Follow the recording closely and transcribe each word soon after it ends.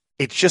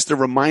it's just a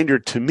reminder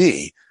to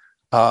me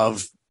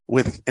of,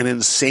 with an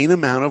insane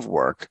amount of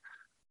work,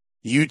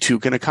 you too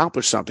can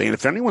accomplish something. And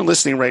if anyone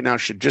listening right now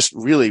should just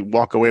really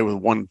walk away with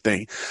one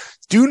thing,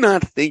 do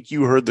not think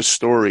you heard the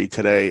story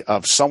today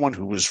of someone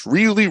who was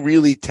really,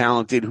 really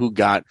talented who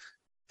got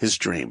his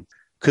dream.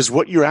 Because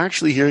what you're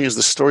actually hearing is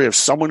the story of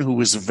someone who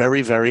was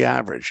very, very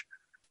average.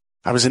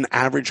 I was an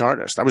average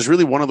artist. I was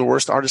really one of the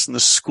worst artists in the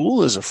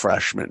school as a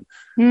freshman.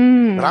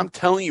 But I'm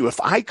telling you, if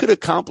I could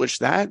accomplish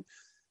that,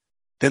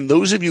 then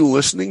those of you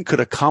listening could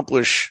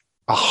accomplish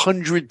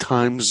 100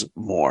 times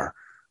more,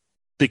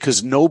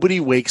 because nobody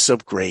wakes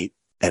up great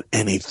at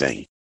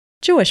anything.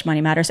 Jewish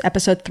Money Matters,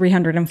 episode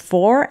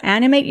 304,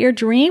 Animate Your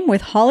Dream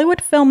with Hollywood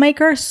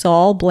filmmaker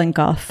Saul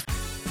Blinkoff.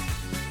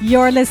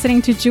 You're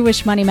listening to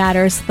Jewish Money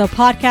Matters, the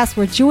podcast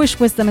where Jewish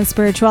wisdom and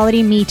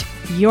spirituality meet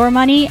your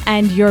money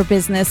and your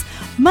business.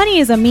 Money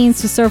is a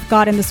means to serve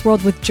God in this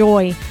world with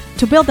joy,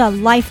 to build a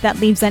life that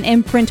leaves an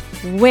imprint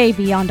way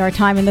beyond our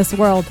time in this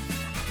world.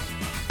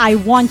 I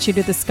want you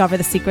to discover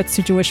the secrets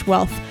to Jewish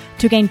wealth,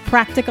 to gain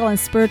practical and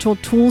spiritual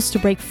tools to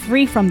break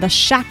free from the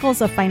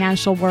shackles of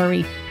financial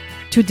worry,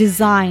 to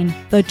design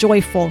the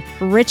joyful,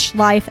 rich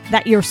life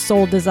that your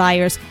soul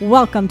desires.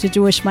 Welcome to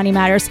Jewish Money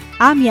Matters.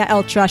 I'm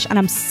Yael Trush, and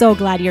I'm so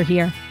glad you're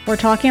here. We're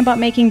talking about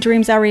making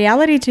dreams a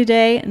reality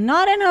today,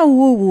 not in a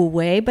woo-woo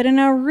way, but in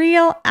a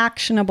real,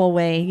 actionable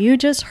way. You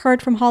just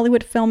heard from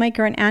Hollywood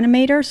filmmaker and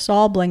animator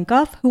Saul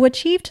Blinkoff, who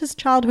achieved his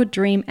childhood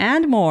dream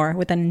and more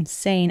with an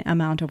insane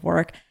amount of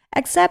work.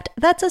 Except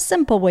that's a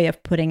simple way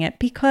of putting it,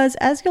 because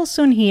as you'll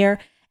soon hear,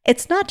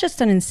 it's not just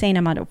an insane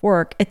amount of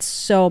work, it's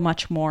so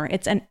much more.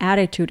 It's an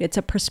attitude, it's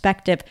a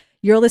perspective.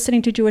 You're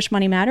listening to Jewish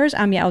Money Matters.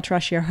 I'm Yael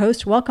Trush, your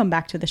host. Welcome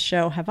back to the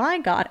show. Have I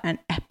got an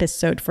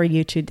episode for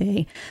you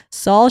today?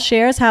 Saul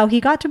shares how he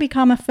got to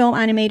become a film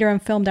animator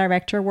and film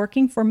director,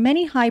 working for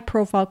many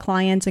high-profile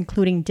clients,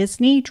 including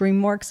Disney,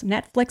 DreamWorks,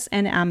 Netflix,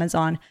 and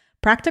Amazon.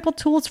 Practical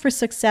tools for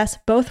success,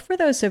 both for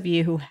those of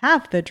you who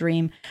have the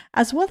dream,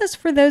 as well as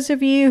for those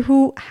of you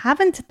who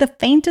haven't the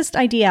faintest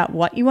idea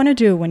what you want to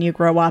do when you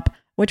grow up.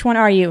 Which one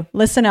are you?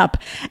 Listen up.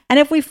 And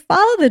if we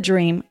follow the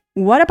dream,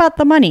 what about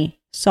the money?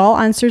 Saul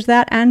answers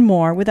that and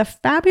more with a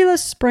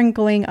fabulous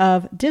sprinkling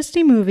of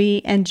Disney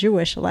movie and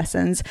Jewish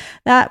lessons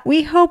that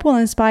we hope will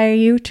inspire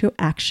you to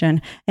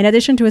action. In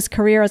addition to his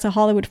career as a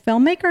Hollywood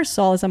filmmaker,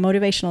 Saul is a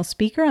motivational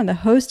speaker and the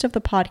host of the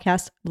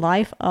podcast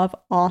Life of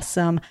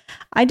Awesome.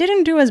 I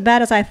didn't do as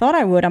bad as I thought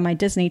I would on my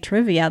Disney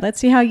trivia. Let's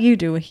see how you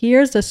do.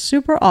 Here's the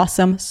super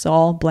awesome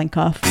Saul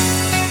Blinkoff.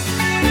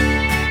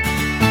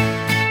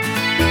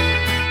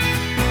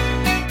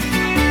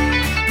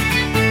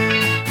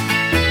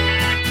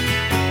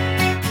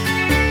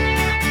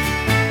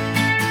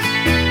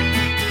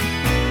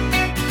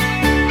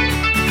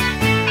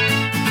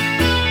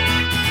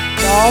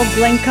 Saul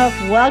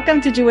Blinkoff,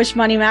 welcome to Jewish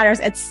Money Matters.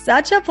 It's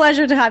such a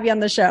pleasure to have you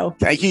on the show.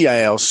 Thank you,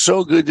 Yael.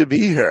 So good to be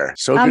here.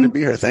 Good to be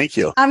here. Thank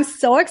you. I'm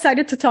so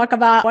excited to talk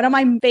about one of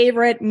my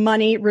favorite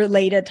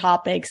money-related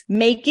topics,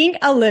 making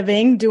a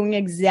living, doing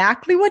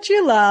exactly what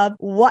you love,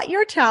 what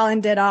your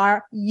talented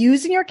are,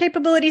 using your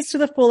capabilities to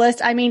the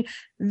fullest. I mean,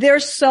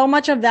 there's so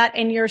much of that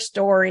in your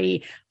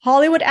story.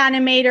 Hollywood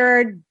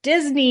animator,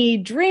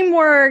 Disney,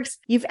 DreamWorks.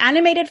 You've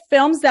animated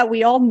films that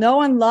we all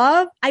know and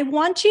love. I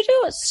want you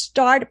to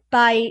start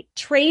by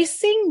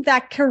tracing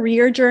that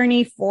career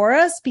journey for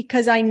us,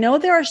 because I know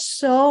there are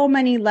so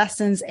many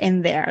lessons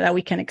in there that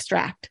we can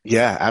extract.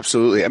 Yeah,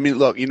 absolutely. I mean,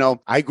 look,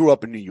 I grew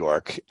up in New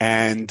York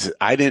and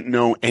I didn't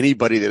know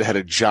anybody that had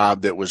a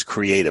job that was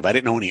creative. I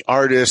didn't know any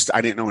artists.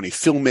 I didn't know any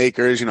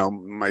filmmakers.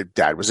 My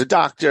dad was a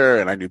doctor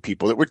and I knew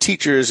people that were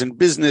teachers and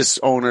business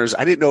owners.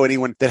 I didn't know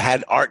anyone that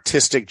had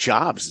artistic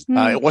jobs.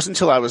 It wasn't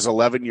until I was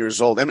 11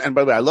 years old. And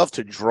by the way, I love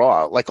to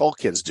draw like all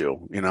kids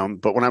do,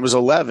 but when I was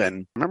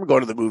 11, I remember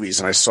going to the movies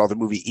and I saw the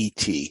movie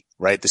E.T.,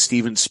 right? The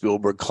Steven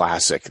Spielberg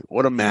classic.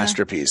 What a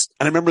masterpiece. Yeah.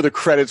 And I remember the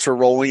credits were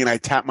rolling and I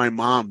tapped my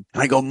mom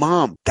and I go,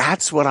 Mom,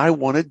 that's what I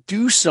want to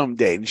do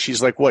someday. And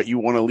she's like, what? You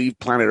want to leave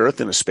planet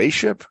Earth in a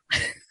spaceship?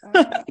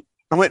 I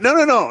went,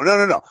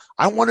 no.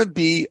 I want to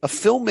be a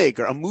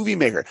filmmaker, a movie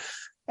maker.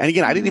 And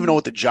again, I didn't even know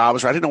what the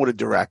jobs were. I didn't know what a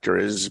director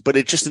is, but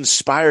it just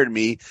inspired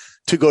me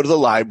to go to the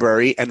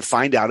library and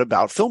find out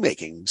about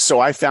filmmaking. So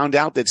I found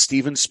out that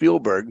Steven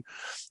Spielberg,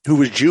 who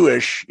was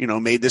Jewish,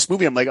 made this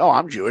movie. I'm like, oh,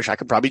 I'm Jewish. I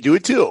could probably do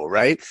it too,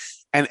 right?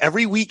 And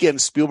every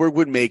weekend, Spielberg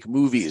would make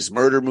movies,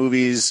 murder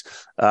movies,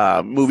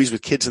 movies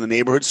with kids in the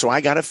neighborhood. So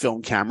I got a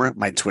film camera,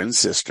 my twin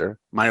sister,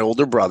 my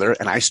older brother,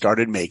 and I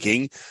started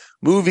making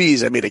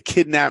movies. I made a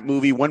kidnap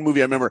movie. One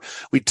movie I remember,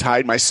 we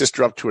tied my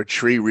sister up to a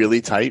tree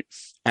really tight.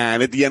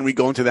 And at the end, we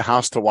go into the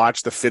house to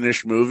watch the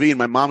finished movie. And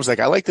my mom's like,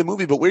 I like the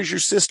movie, but where's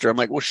your sister? I'm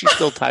like, well, she's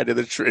still tied to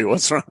the tree.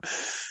 What's wrong?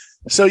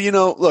 So,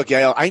 look,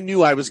 I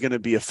knew I was going to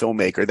be a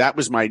filmmaker. That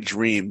was my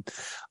dream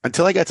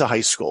until I got to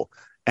high school.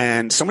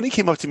 And somebody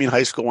came up to me in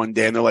high school one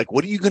day and they're like,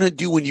 what are you going to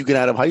do when you get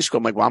out of high school?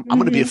 I'm like, well, I'm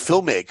going to be a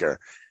filmmaker.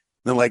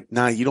 They're like,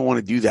 nah, you don't want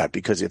to do that,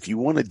 because if you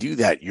want to do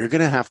that, you're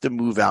going to have to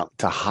move out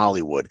to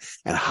Hollywood.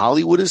 And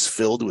Hollywood is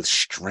filled with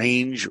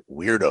strange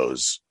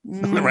weirdos,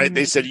 right?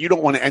 They said, you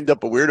don't want to end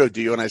up a weirdo,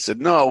 do you? And I said,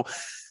 no,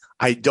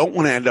 I don't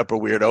want to end up a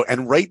weirdo.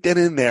 And right then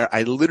and there,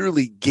 I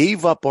literally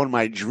gave up on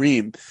my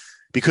dream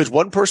because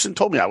one person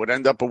told me I would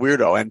end up a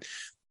weirdo. And,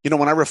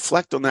 when I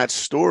reflect on that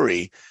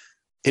story,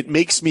 it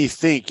makes me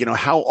think,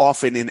 how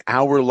often in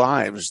our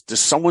lives does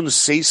someone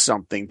say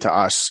something to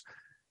us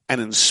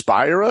and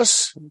inspire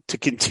us to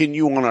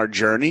continue on our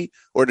journey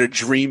or to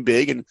dream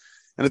big? And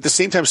at the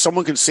same time,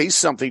 someone can say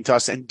something to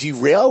us and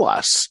derail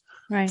us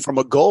from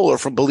a goal or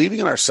from believing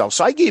in ourselves.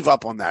 So I gave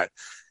up on that.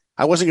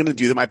 I wasn't going to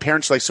do that. My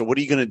parents were like, so what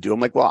are you going to do? I'm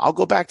like, well, I'll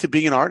go back to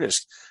being an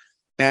artist.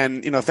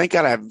 And, thank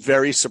God I have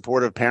very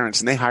supportive parents,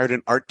 and they hired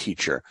an art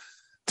teacher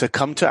to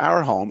come to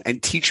our home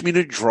and teach me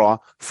to draw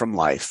from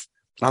life.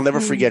 I'll never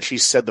forget. She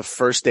said the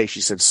first day,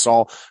 she said,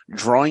 Saul,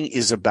 drawing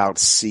is about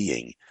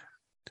seeing.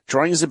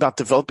 Drawing is about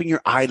developing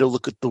your eye to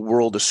look at the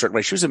world a certain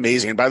way. She was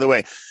amazing. And by the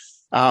way,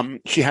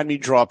 she had me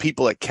draw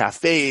people at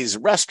cafes,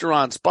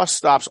 restaurants, bus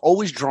stops,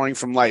 always drawing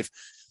from life.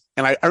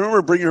 And I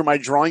remember bringing her my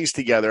drawings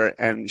together,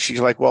 and she's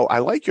like, well, I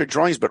like your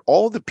drawings, but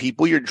all the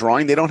people you're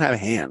drawing, they don't have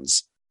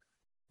hands.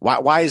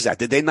 Why is that?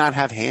 Did they not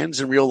have hands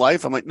in real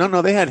life? I'm like,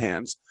 no, they had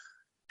hands.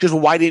 She goes,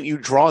 well, why didn't you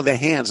draw the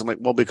hands? I'm like,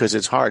 well, because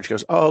it's hard. She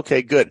goes, oh,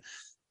 okay, good.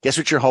 Guess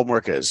what your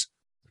homework is?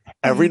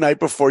 Every night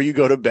before you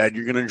go to bed,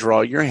 you're going to draw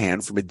your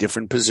hand from a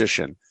different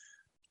position.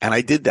 And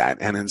I did that.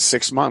 And in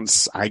 6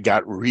 months, I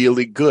got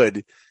really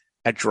good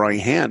at drawing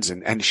hands.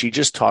 And she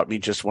just taught me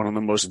just one of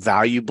the most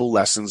valuable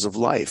lessons of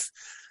life.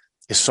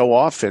 So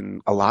often,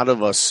 a lot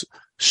of us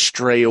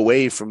stray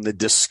away from the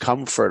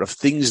discomfort of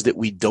things that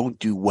we don't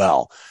do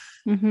well.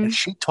 And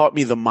she taught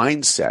me the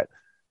mindset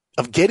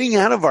of getting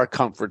out of our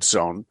comfort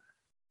zone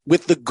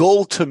with the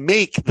goal to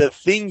make the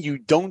thing you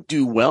don't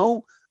do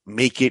well,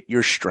 make it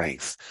your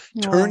strength.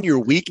 Turn your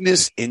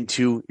weakness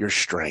into your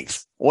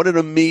strength. What an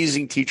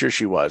amazing teacher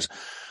she was.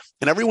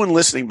 And everyone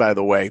listening, by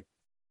the way,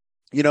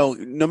 no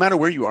matter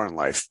where you are in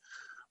life,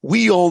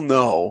 we all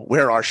know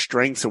where our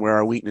strengths and where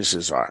our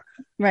weaknesses are.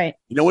 Right.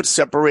 You know what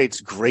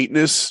separates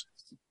greatness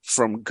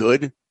from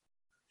good?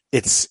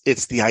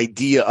 It's the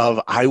idea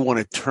of, I want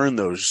to turn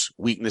those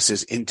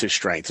weaknesses into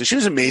strength. So she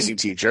was an amazing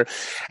teacher,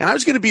 and I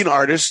was going to be an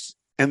artist.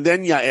 And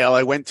then, Yael,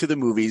 I went to the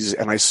movies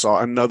and I saw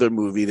another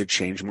movie that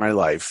changed my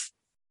life.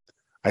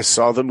 I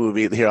saw the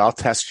movie. Here, I'll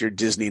test your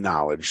Disney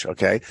knowledge.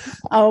 Okay.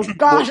 Oh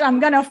gosh, I'm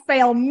going to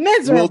fail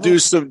miserably. We'll do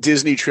some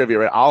Disney trivia.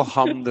 Right? I'll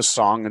hum the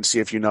song and see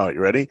if you know it.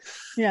 You ready?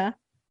 Yeah.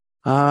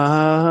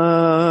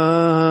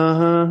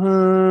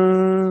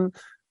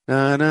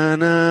 Na, na,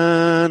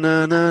 na,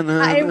 na, na,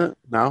 na.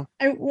 No?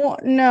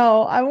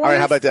 No. All right,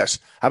 how about this?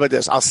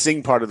 I'll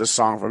sing part of the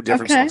song from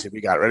different songs if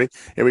you got it. Ready?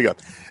 Here we go.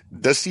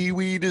 The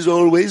seaweed is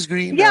always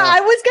green. Yeah,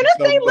 I was going to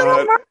say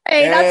Little Mermaid.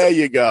 There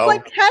you go.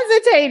 Like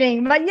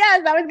hesitating. But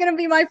yes, that was going to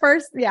be my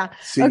first. Yeah.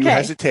 See, you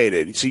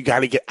hesitated. So you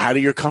got to get out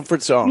of your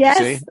comfort zone. Yes.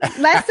 See?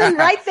 Lesson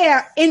right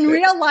there in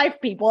real life,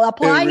 people.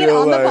 Applying it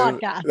on the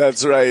podcast.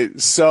 That's right.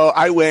 So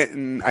I went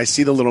and I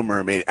see The Little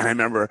Mermaid, and I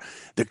remember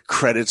the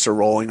credits are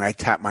rolling, and I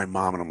tap my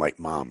mom, and I'm like,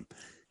 Mom,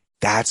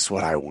 that's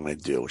what I want to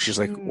do. She's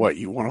like, what,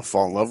 you want to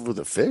fall in love with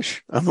a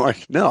fish? I'm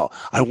like, no,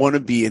 I want to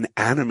be an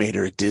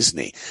animator at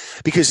Disney.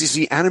 Because you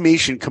see,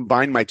 animation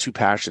combined my two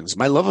passions,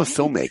 my love of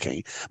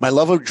filmmaking, my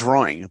love of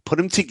drawing, put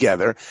them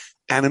together,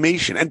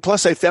 animation. And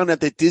plus I found out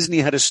that Disney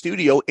had a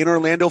studio in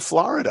Orlando,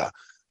 Florida.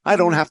 I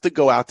don't have to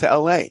go out to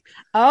LA.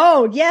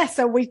 Oh, yes.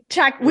 So we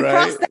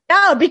crossed that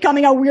out,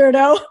 becoming a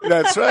weirdo.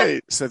 That's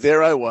right. So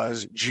there I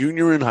was,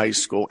 junior in high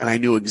school, and I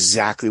knew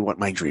exactly what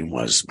my dream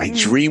was. My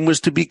dream was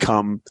to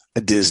become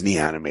a Disney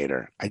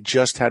animator. I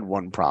just had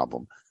one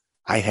problem.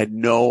 I had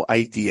no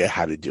idea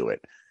how to do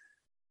it.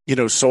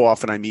 So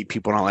often I meet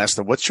people and I'll ask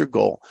them, what's your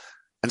goal?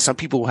 And some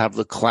people have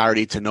the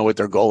clarity to know what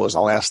their goal is.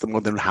 I'll ask them,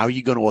 well, then how are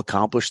you going to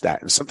accomplish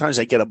that? And sometimes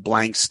I get a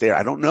blank stare.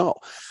 I don't know.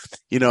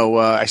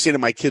 I say to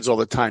my kids all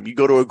the time, you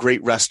go to a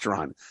great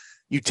restaurant,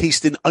 you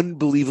taste an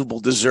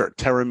unbelievable dessert,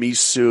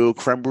 tiramisu,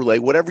 creme brulee,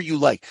 whatever you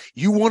like.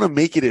 You want to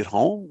make it at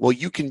home? Well,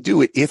 you can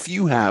do it if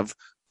you have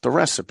the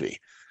recipe.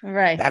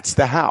 Right. That's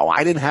the how.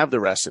 I didn't have the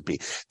recipe.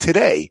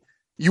 Today,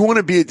 you want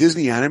to be a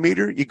Disney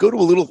animator? You go to a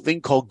little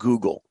thing called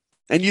Google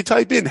and you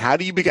type in, how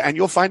do you begin? And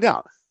you'll find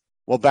out.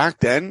 Well, back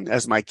then,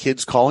 as my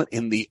kids call it,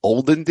 in the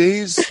olden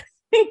days,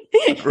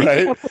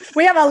 right?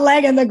 We have a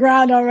leg in the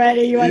ground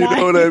already, you and I. You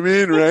know what I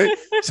mean, right?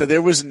 So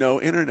there was no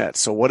internet.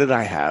 So what did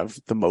I have?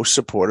 The most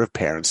supportive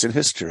parents in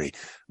history.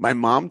 My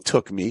mom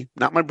took me,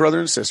 not my brother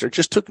and sister,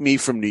 just took me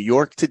from New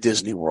York to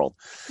Disney World.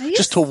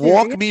 Just to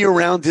walk me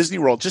around Disney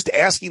World, just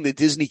asking the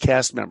Disney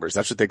cast members,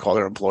 that's what they call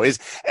their employees,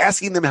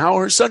 asking them how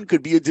her son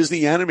could be a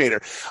Disney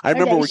animator. I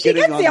remember we're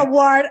getting on the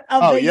award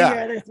of the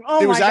year.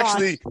 It was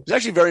actually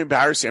very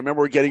embarrassing. I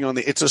remember we're getting on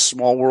the It's a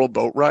Small World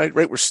boat ride,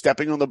 right? We're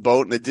stepping on the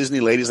boat and the Disney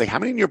lady's like, how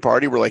many in your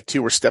party? We're like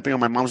 2. We're stepping on.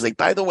 My mom's like,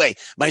 by the way,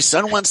 my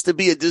son wants to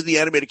be a Disney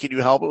animator. Can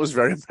you help? It was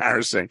very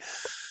embarrassing.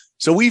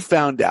 So we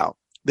found out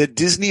that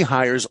Disney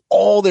hires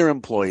all their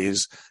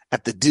employees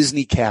at the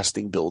Disney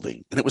casting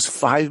building. And it was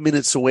 5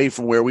 minutes away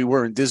from where we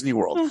were in Disney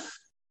World.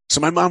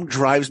 So my mom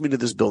drives me to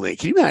this building.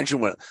 Can you imagine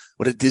what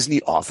a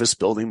Disney office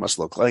building must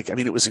look like? I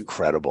mean, it was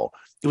incredible.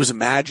 It was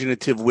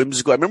imaginative,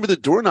 whimsical. I remember the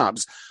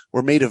doorknobs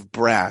were made of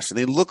brass, and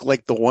they look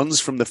like the ones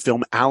from the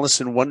film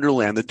Alice in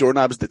Wonderland, the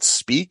doorknobs that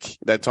speak,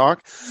 that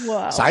talk.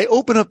 Wow. So I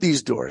open up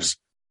these doors.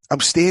 I'm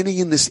standing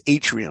in this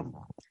atrium,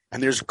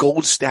 and there's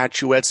gold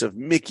statuettes of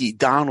Mickey,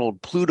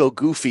 Donald, Pluto,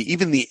 Goofy.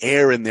 Even the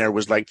air in there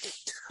was like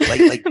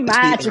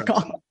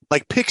magical,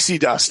 like pixie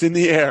dust in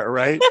the air,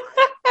 right?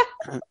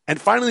 And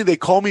finally, they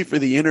call me for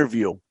the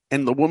interview,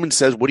 and the woman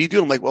says, "What do you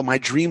do?" I'm like, "Well, my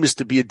dream is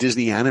to be a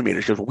Disney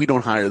animator." She goes, "Well, we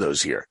don't hire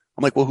those here."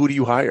 I'm like, "Well, who do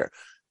you hire?"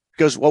 She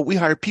goes, "Well, we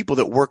hire people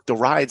that work the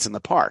rides in the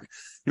park.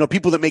 You know,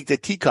 people that make the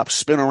teacups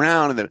spin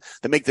around and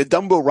that make the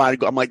Dumbo ride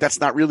go." I'm like, "That's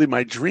not really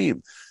my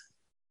dream."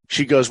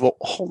 She goes, "Well,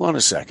 hold on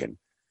a second."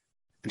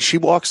 And she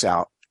walks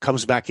out,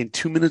 comes back in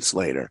 2 minutes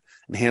later,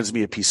 and hands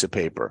me a piece of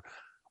paper,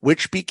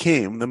 which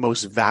became the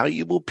most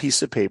valuable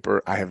piece of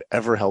paper I have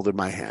ever held in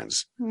my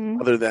hands,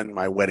 other than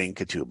my wedding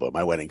ketubah,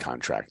 my wedding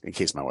contract, in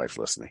case my wife's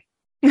listening.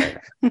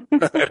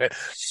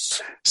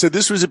 So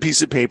this was a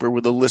piece of paper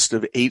with a list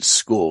of 8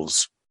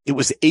 schools. It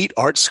was 8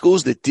 art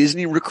schools that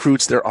Disney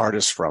recruits their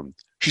artists from.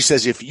 She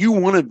says, if you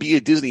want to be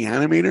a Disney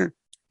animator,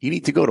 you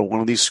need to go to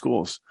one of these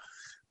schools.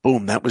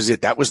 Boom, that was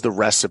it. That was the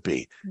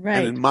recipe. Right.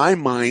 And in my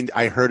mind,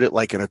 I heard it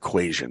like an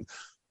equation.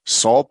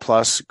 Saul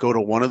plus go to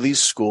one of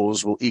these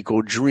schools will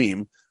equal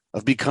dream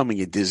of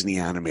becoming a Disney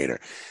animator.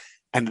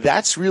 And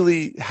that's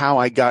really how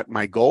I got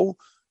my goal,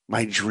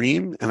 my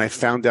dream, and I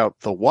found out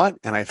the what,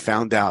 and I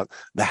found out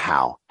the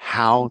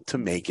how to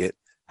make it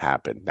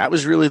happen. That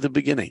was really the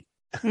beginning.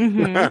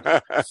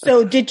 Mm-hmm.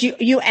 So did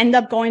you end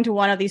up going to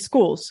one of these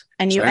schools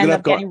and you end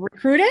up getting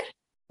recruited?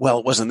 Well,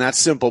 it wasn't that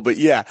simple, but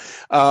yeah.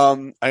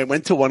 I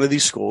went to one of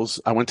these schools.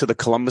 I went to the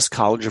Columbus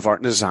College of Art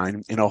and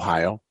Design in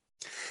Ohio.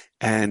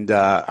 And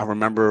I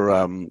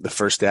remember the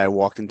first day I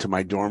walked into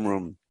my dorm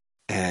room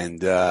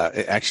and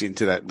actually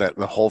into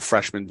the whole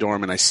freshman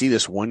dorm, and I see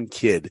this one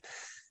kid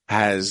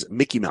has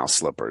Mickey Mouse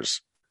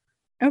slippers.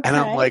 Okay. And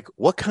I'm like,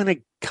 what kind of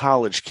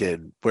college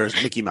kid wears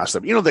Mickey Mouse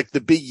slippers? You know, like the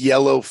big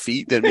yellow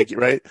feet that Mickey,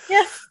 right?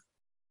 Yeah.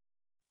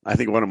 I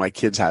think one of my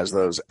kids has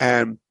those.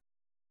 And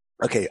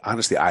okay,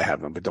 honestly, I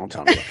have them, but don't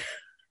tell me.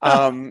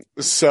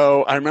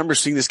 So I remember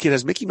seeing this kid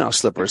has Mickey Mouse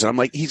slippers, and I'm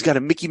like, he's got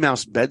a Mickey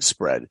Mouse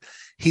bedspread.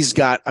 He's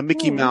got a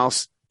Mickey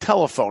Mouse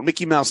telephone,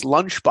 Mickey Mouse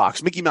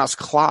lunchbox, Mickey Mouse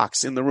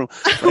clocks in the room.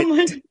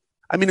 Right?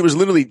 I mean, it was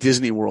literally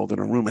Disney World in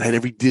a room. It had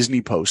every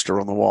Disney poster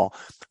on the wall.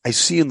 I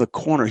see in the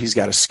corner, he's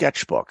got a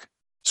sketchbook.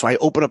 So I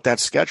open up that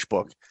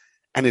sketchbook,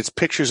 and it's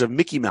pictures of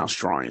Mickey Mouse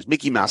drawings,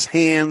 Mickey Mouse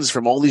hands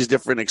from all these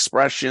different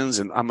expressions.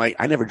 And I'm like,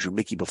 I never drew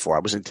Mickey before.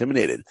 I was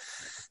intimidated.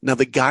 Now,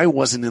 the guy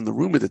wasn't in the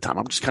room at the time.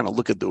 I'm just kind of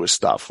looking through his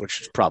stuff,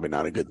 which is probably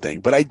not a good thing,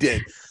 but I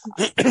did.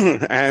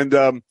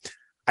 And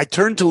I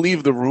turned to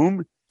leave the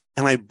room,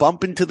 and I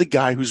bump into the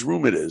guy whose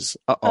room it is.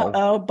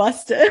 Uh-oh,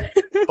 busted.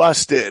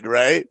 Busted,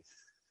 right?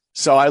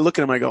 So I look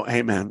at him, I go,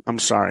 hey, man, I'm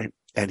sorry.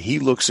 And he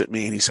looks at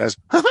me, and he says,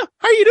 how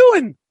you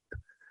doing?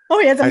 Oh,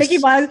 he has a Mickey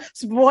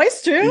Mouse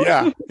voice, too?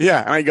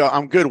 Yeah. And I go,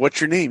 I'm good.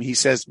 What's your name? He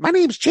says, my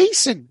name's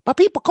Jason, but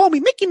people call me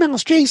Mickey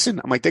Mouse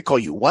Jason. I'm like, they call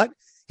you what?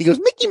 He goes,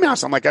 Mickey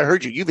Mouse. I'm like, I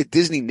heard you. You have a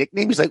Disney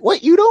nickname? He's like,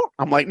 what? You don't?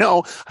 I'm like,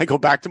 no. I go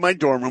back to my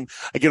dorm room.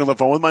 I get on the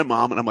phone with my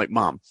mom, and I'm like,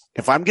 Mom,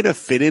 if I'm going to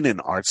fit in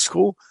art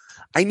school,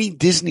 I need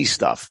Disney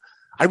stuff.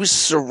 I was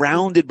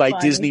surrounded by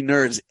Disney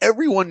nerds.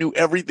 Everyone knew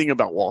everything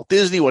about Walt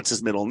Disney. What's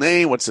his middle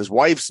name? What's his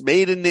wife's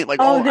maiden name? Like,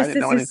 this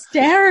is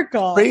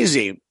hysterical.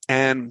 Crazy.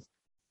 And,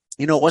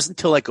 you know, it wasn't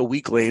until like a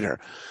week later,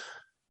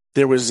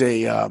 there was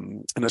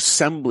an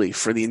assembly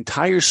for the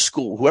entire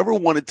school, whoever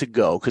wanted to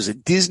go, because a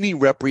Disney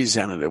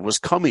representative was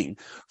coming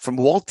from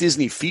Walt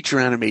Disney Feature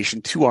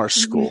Animation to our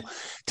school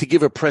to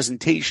give a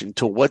presentation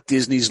to what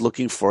Disney's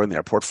looking for in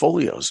their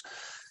portfolios.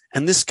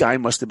 And this guy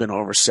must have been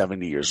over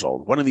 70 years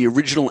old, one of the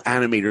original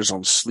animators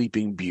on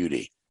Sleeping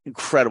Beauty.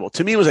 Incredible.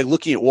 To me, it was like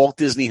looking at Walt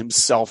Disney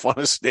himself on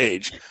a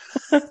stage.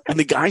 And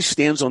the guy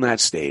stands on that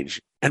stage,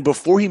 and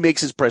before he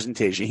makes his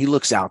presentation, he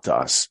looks out to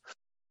us.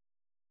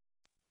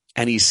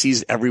 And he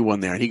sees everyone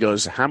there, and he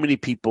goes, how many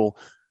people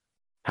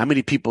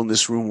in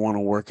this room want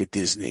to work at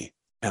Disney?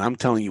 And I'm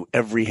telling you,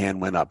 every hand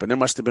went up, and there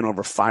must have been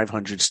over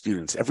 500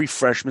 students, every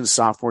freshman,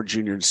 sophomore,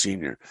 junior, and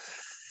senior.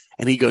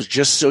 And he goes,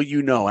 just so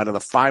you know, out of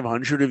the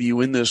 500 of you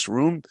in this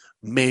room,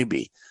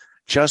 maybe,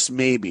 just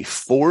maybe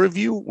 4 of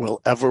you will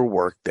ever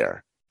work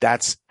there.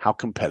 That's how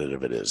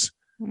competitive it is.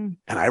 And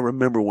I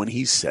remember when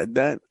he said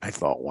that, I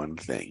thought one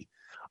thing,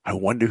 I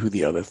wonder who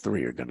the other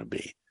 3 are going to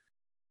be.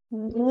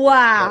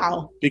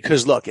 Wow.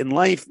 Because look, in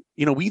life,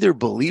 you know, we either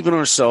believe in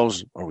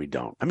ourselves or we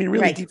don't. I mean,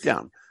 really deep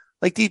down,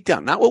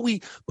 not what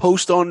we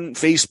post on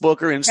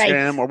Facebook or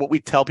Instagram or what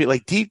we tell people,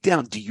 like deep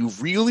down, do you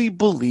really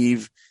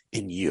believe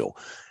in you?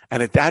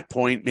 And at that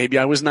point, maybe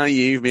I was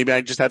naive. Maybe I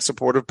just had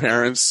supportive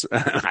parents.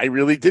 I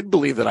really did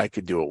believe that I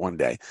could do it one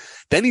day.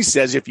 Then he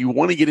says, if you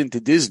want to get into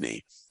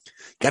Disney,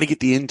 got to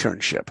get the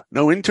internship.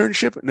 No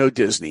internship, no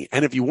Disney.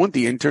 And if you want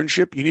the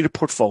internship, you need a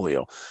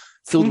portfolio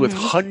filled with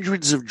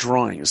hundreds of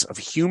drawings of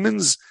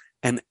humans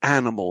and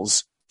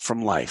animals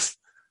from life.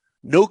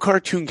 No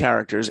cartoon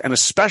characters, and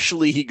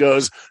especially, he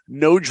goes,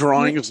 no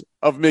drawings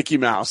of Mickey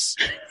Mouse.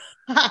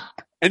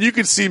 And you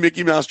could see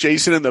Mickey Mouse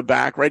Jason in the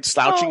back, right?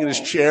 Slouching in his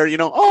chair,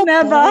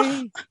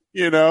 Never.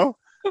 Boy,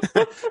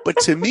 But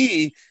to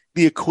me,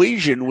 the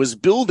equation was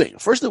building.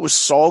 First, it was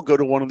Saul go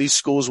to one of these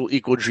schools will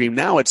equal dream.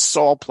 Now it's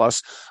Saul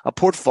plus a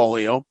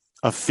portfolio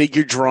of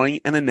figure drawing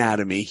and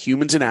anatomy.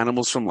 Humans and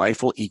animals from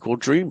life will equal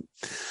dream.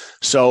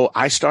 So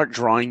I start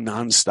drawing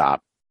nonstop.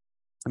 I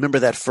remember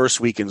that first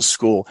week in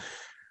school,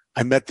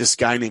 I met this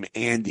guy named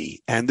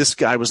Andy, and this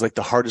guy was like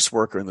the hardest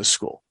worker in the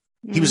school.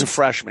 He was a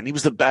freshman. He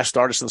was the best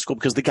artist in the school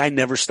because the guy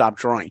never stopped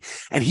drawing,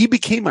 and he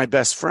became my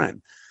best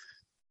friend.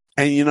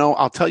 And,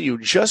 I'll tell you,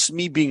 just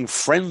me being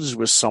friends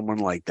with someone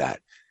like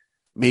that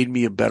made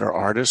me a better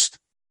artist,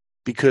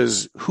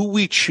 because who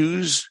we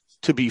choose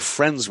to be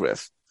friends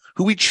with,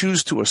 who we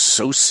choose to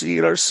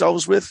associate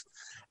ourselves with,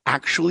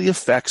 actually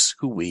affects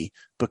who we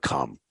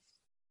become.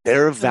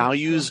 Their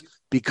values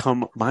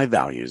become my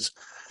values.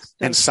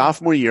 And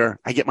sophomore year,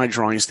 I get my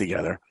drawings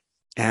together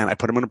and I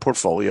put them in a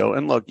portfolio.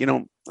 And look,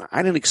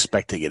 I didn't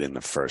expect to get in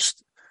the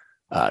first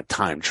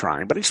time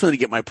trying, but I just wanted to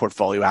get my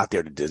portfolio out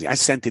there to Disney. I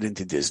sent it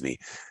into Disney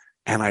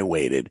and I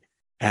waited.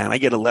 And I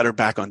get a letter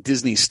back on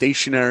Disney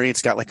stationery.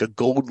 It's got like a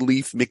gold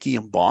leaf Mickey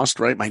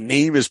embossed, right? My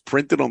name is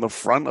printed on the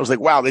front. I was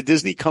like, wow, the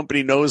Disney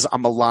company knows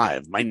I'm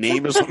alive. My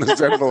name is on this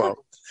envelope.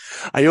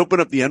 I open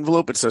up the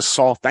envelope. It says,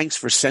 Saul, thanks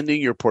for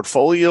sending your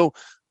portfolio,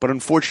 but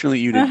unfortunately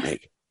you didn't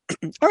make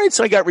it. All right.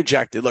 So I got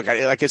rejected. Look,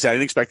 like I said, I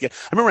didn't expect it.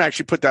 I remember I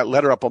actually put that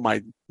letter up on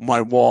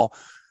my wall.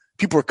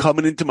 People were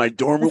coming into my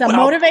dorm room. As a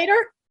motivator?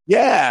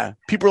 Yeah.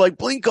 People were like,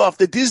 Blinkoff,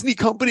 the Disney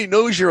company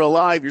knows you're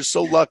alive. You're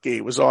so lucky.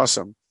 It was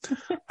awesome.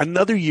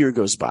 Another year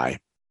goes by,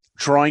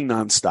 drawing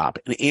nonstop.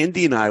 And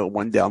Andy and I,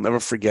 one day, I'll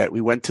never forget,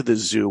 we went to the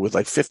zoo with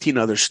like 15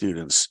 other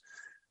students.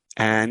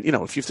 And,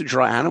 if you have to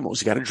draw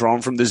animals, you got to draw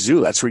them from the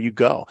zoo. That's where you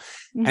go.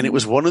 Mm-hmm. And it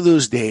was one of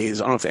those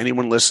days. I don't know if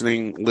anyone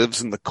listening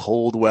lives in the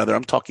cold weather.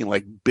 I'm talking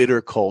like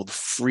bitter cold,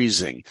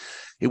 freezing.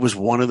 It was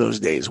one of those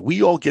days.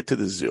 We all get to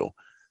the zoo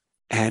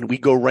and we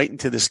go right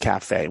into this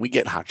cafe. We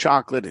get hot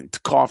chocolate and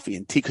coffee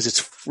and tea because it's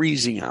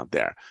freezing out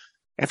there.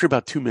 After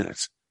about 2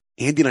 minutes,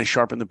 Andy and I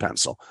sharpen the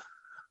pencil.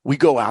 We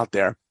go out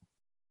there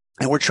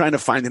and we're trying to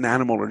find an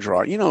animal to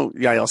draw.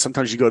 Yael,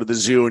 sometimes you go to the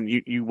zoo and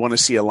you want to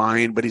see a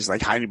lion, but he's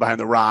like hiding behind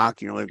the rock.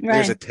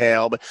 There's a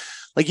tail, but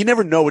like you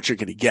never know what you're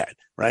going to get,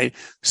 right?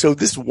 So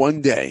this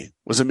one day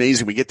was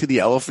amazing. We get to the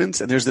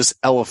elephants and there's this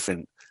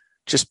elephant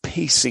just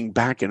pacing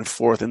back and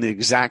forth in the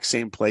exact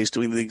same place,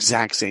 doing the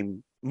exact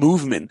same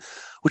movement,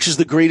 which is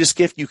the greatest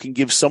gift you can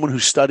give someone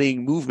who's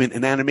studying movement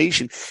and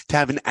animation. To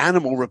have an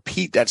animal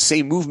repeat that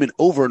same movement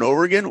over and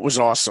over again was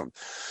awesome.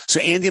 So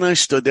Andy and I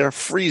stood there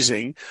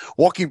freezing,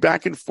 walking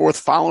back and forth,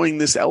 following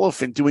this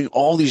elephant, doing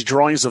all these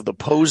drawings of the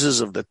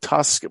poses of the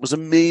tusk. It was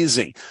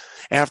amazing.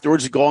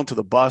 Afterwards, we go onto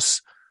the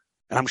bus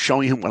and I'm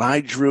showing him what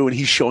I drew and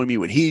he's showing me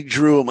what he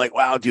drew. I'm like,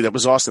 wow, dude, that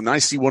was awesome. And I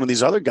see one of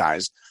these other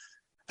guys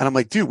and I'm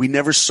like, dude, we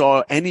never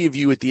saw any of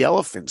you at the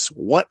elephants.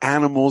 What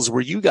animals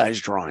were you guys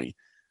drawing?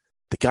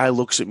 The guy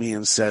looks at me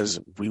and says,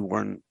 we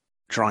weren't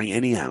drawing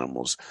any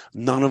animals.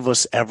 None of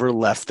us ever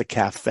left the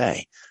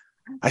cafe.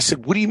 I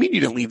said, what do you mean you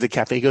didn't leave the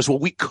cafe? He goes, well,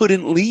 we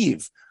couldn't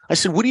leave. I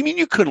said, what do you mean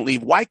you couldn't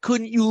leave? Why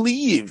couldn't you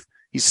leave?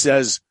 He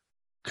says,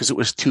 because it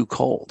was too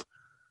cold.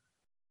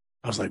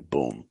 I was like,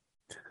 boom.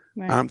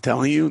 Right. I'm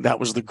telling you, that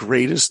was the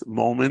greatest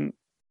moment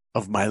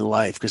of my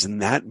life, because in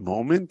that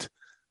moment,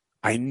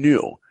 I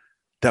knew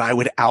that I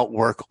would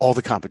outwork all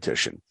the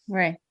competition.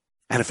 Right.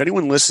 And if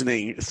anyone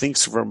listening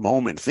thinks for a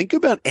moment, think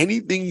about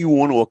anything you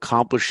want to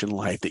accomplish in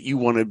life that you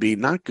want to be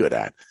not good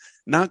at,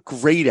 not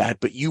great at,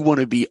 but you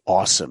want to be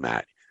awesome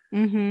at.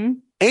 Mm-hmm.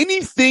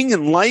 Anything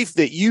in life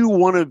that you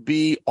want to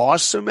be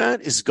awesome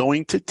at is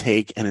going to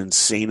take an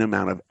insane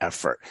amount of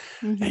effort.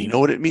 Mm-hmm. And you know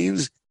what it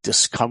means?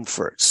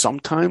 Discomfort,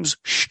 sometimes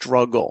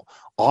struggle,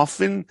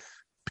 often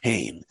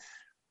pain.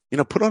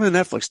 Put on a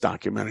Netflix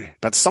documentary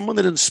about someone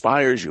that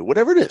inspires you,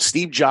 whatever it is,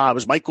 Steve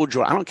Jobs, Michael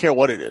Jordan, I don't care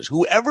what it is,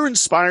 whoever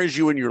inspires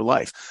you in your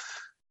life.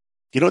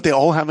 You know what they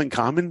all have in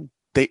common?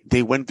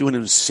 They went through an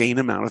insane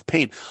amount of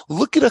pain.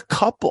 Look at a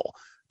couple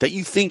that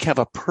you think have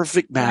a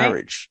perfect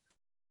marriage.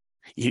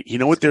 Right. You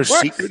know what their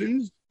secret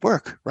is?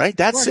 Work, right?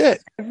 That's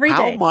it.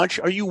 How much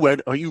are you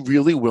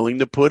really willing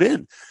to put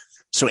in?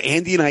 So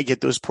Andy and I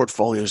get those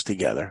portfolios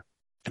together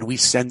and we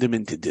send them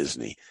into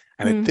Disney.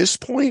 And at this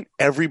point,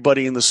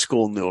 everybody in the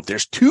school knew if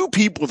there's two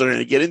people that are going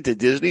to get into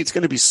Disney, it's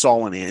going to be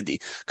Saul and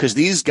Andy, because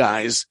these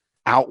guys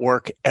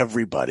outwork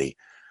everybody.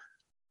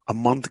 A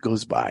month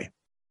goes by.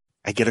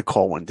 I get a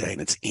call one day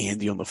and it's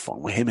Andy on the phone.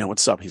 I'm like, hey man,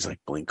 what's up? He's like,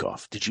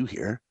 Blinkoff, did you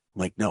hear? I'm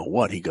like, no,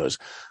 what? He goes,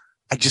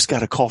 I just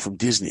got a call from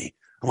Disney.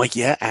 I'm like,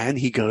 yeah. And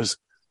he goes,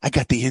 I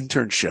got the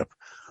internship.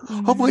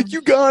 I'm like,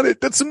 you got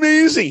it. That's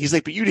amazing. He's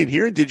like, but you didn't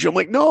hear it, did you? I'm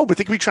like, no, but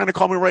they could be trying to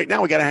call me right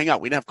now. We got to hang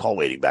out. We didn't have call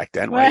waiting back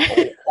then,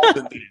 right?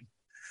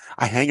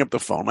 I hang up the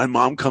phone. My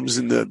mom comes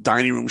in the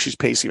dining room. She's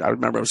pacing. I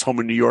remember I was home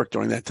in New York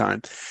during that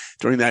time.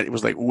 During that, it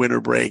was like winter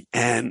break.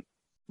 And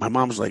my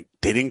mom was like,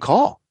 they didn't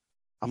call.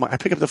 I'm like, I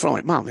pick up the phone. I'm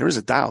like, Mom, there is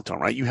a dial tone,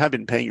 right? You have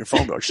been paying your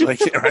phone bill. She's like,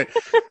 yeah, right.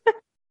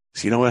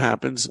 So you know what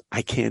happens?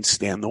 I can't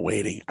stand the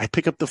waiting. I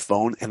pick up the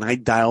phone and I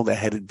dial the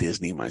head of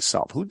Disney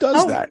myself. Who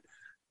does that?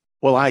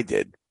 Well, I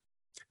did,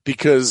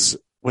 because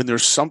when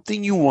there's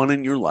something you want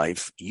in your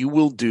life, you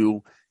will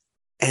do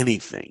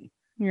anything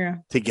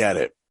to get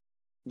it.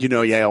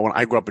 When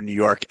I grew up in New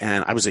York,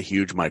 and I was a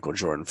huge Michael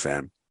Jordan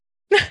fan,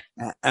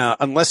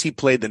 unless he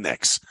played the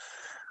Knicks.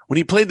 When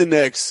he played the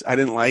Knicks, I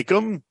didn't like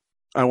him.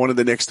 I wanted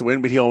the Knicks to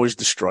win, but he always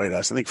destroyed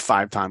us. I think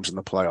 5 times in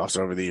the playoffs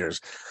over the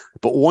years.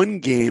 But one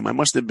game, I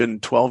must have been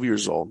 12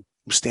 years old. I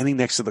was standing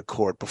next to the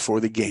court before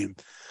the game,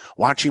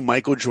 watching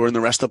Michael Jordan,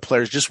 the rest of the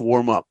players just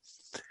warm up.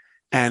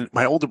 And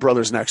my older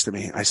brother's next to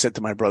me. I said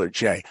to my brother,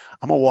 Jay,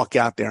 I'm going to walk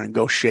out there and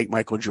go shake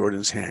Michael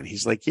Jordan's hand.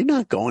 He's like, you're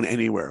not going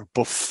anywhere.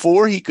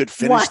 Before he could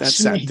finish that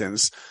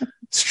sentence,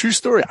 it's a true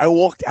story. I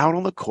walked out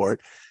on the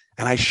court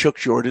and I shook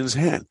Jordan's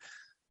hand.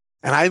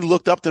 And I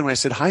looked up to him and I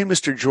said, hi,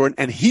 Mr. Jordan.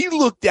 And he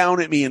looked down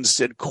at me and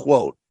said,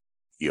 quote,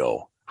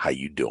 yo, how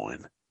you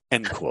doing?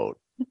 End quote.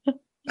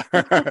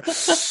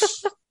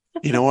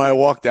 When I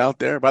walked out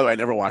there, by the way, I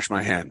never washed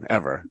my hand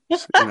ever.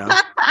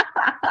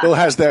 Still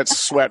has that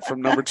sweat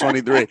from number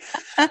 23.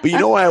 But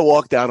why I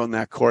walked out on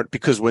that court?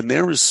 Because when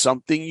there is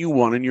something you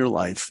want in your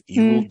life,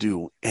 you will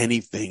do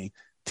anything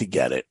to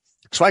get it.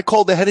 So I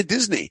called the head of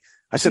Disney.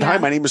 I said, hi,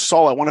 my name is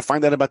Saul. I want to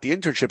find out about the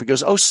internship. He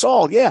goes, oh,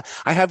 Saul, yeah,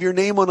 I have your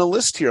name on a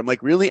list here. I'm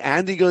like, really?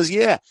 And he goes,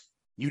 yeah,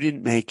 you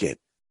didn't make it.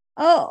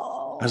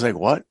 Oh. I was like,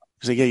 what?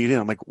 He's like, yeah, you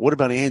didn't. I'm like, what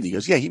about Andy? He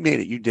goes, yeah, he made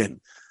it. You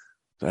didn't.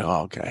 I was like,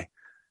 oh, okay.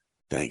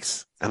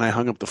 Thanks. And I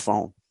hung up the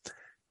phone.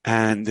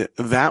 And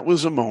that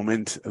was a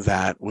moment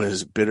that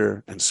was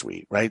bitter and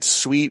sweet, right?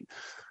 Sweet.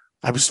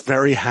 I was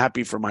very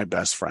happy for my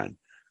best friend,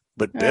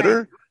 but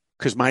bitter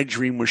because my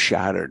dream was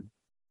shattered.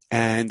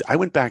 And I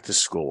went back to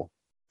school.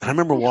 I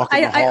remember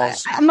walking the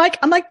halls. I'm like,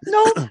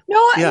 no,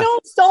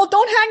 Saul,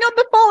 don't hang up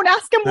the phone.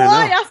 Ask him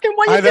why. Ask him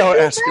why you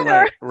didn't do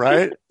better.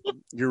 Right?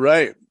 You're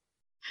right.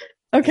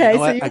 Okay,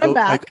 so you come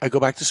back. I go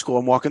back to school.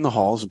 I'm walking the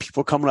halls, and people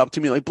are coming up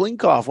to me like,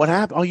 Blinkoff, what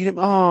happened? Oh, you didn't.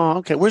 Oh,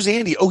 okay. Where's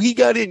Andy? Oh, he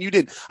got in. You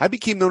didn't. I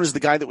became known as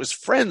the guy that was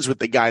friends with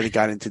the guy that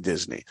got into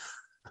Disney.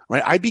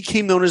 Right? I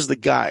became known as the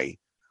guy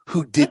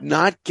who did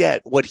not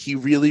get what he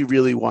really,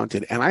 really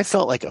wanted, and I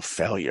felt like a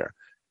failure.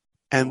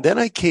 And then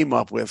I came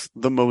up with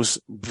the most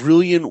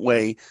brilliant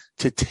way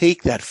to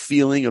take that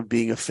feeling of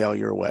being a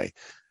failure away.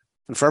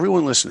 And for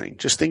everyone listening,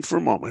 just think for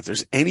a moment, if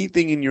there's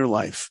anything in your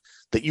life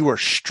that you are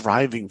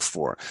striving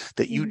for,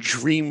 that you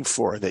dream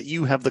for, that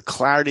you have the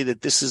clarity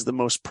that this is the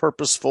most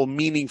purposeful,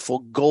 meaningful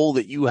goal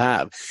that you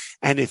have.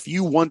 And if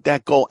you want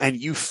that goal and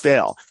you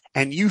fail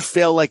and you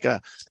feel like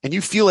a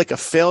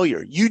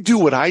failure, you do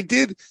what I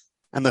did.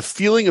 And the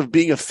feeling of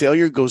being a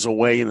failure goes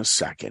away in a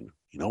second.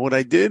 You know what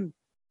I did?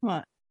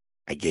 What?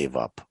 I gave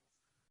up.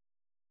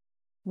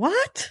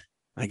 What?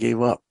 I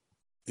gave up.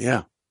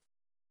 Yeah.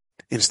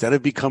 Instead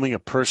of becoming a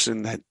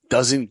person that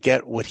doesn't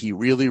get what he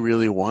really,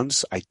 really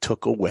wants, I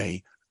took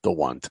away the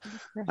want.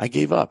 I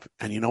gave up.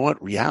 And you know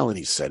what?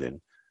 Reality set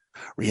in.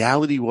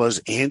 Reality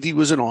was Andy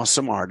was an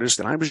awesome artist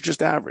and I was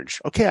just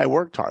average. Okay, I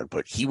worked hard,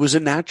 but he was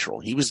a natural.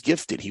 He was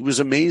gifted. He was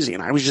amazing.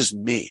 And I was just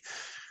me.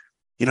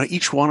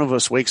 Each one of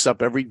us wakes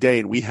up every day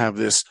and we have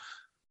this,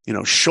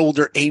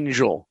 shoulder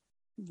angel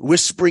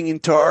whispering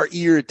into our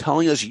ear,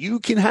 telling us you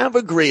can have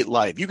a great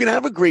life. You can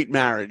have a great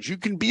marriage. You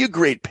can be a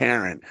great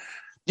parent.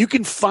 You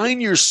can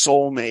find your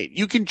soulmate.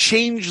 You can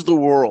change the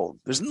world.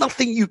 There's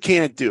nothing you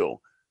can't do.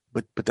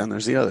 But then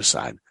there's the other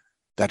side,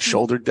 that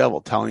shoulder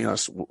devil telling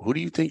us, who do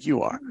you think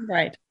you are?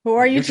 Right. Who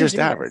are you? You're just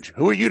average. This?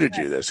 Who are you to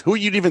do this? Who are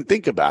you to even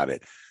think about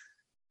it?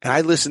 And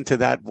I listened to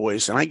that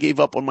voice and I gave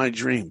up on my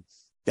dream.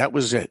 That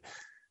was it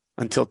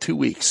until 2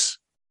 weeks.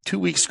 2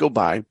 weeks go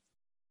by.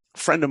 A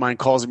friend of mine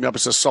calls me up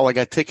and says, Saul, I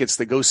got tickets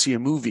to go see a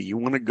movie. You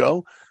want to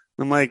go?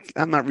 I'm like,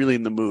 I'm not really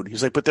in the mood.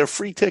 He's like, but they're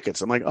free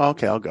tickets. I'm like, oh,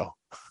 okay, I'll go.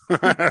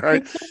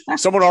 Right?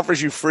 Someone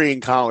offers you free in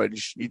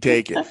college, you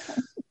take it.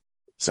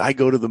 So I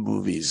go to the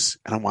movies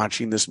and I'm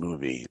watching this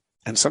movie.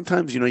 And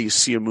sometimes, you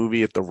see a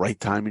movie at the right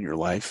time in your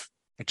life.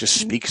 It just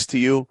speaks to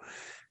you.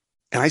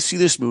 And I see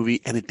this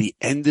movie, and at the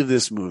end of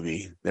this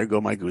movie, there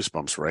go my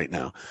goosebumps right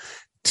now.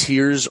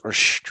 Tears are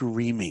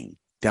streaming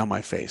down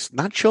my face,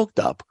 not choked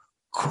up,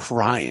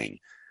 crying.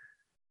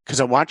 Because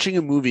I'm watching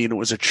a movie and it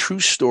was a true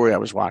story I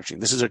was watching.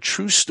 This is a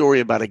true story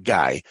about a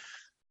guy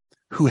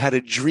who had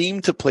a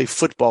dream to play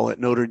football at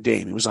Notre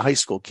Dame. He was a high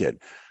school kid.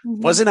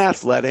 Wasn't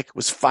athletic,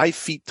 was 5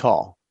 feet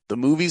tall. The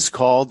movie's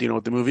called, do you know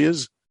what the movie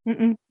is?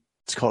 Mm-mm.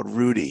 It's called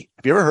Rudy.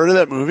 Have you ever heard of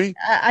that movie?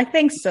 I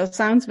think so.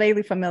 Sounds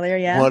vaguely familiar,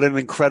 yeah. What an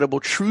incredible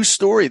true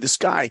story. This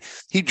guy,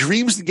 he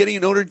dreams of getting a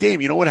Notre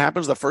Dame. You know what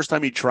happens the first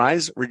time he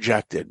tries?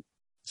 Rejected.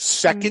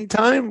 Second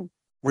time?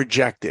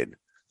 Rejected.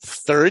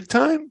 Third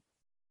time?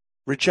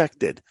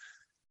 Rejected.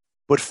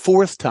 But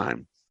fourth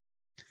time,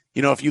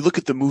 if you look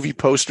at the movie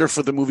poster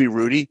for the movie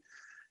Rudy,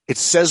 it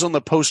says on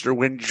the poster,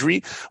 when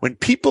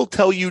people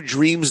tell you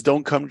dreams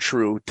don't come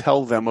true,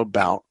 tell them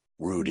about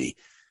Rudy.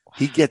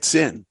 He gets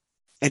in.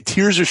 And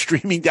tears are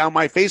streaming down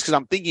my face because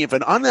I'm thinking if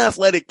an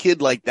unathletic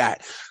kid like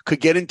that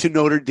could get into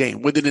Notre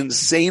Dame with an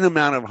insane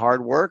amount of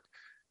hard work,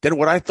 then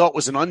what I thought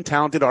was an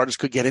untalented artist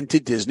could get into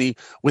Disney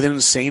with an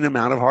insane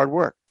amount of hard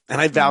work.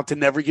 And I vowed to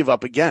never give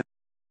up again.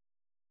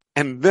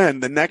 And then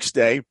the next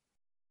day,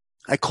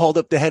 I called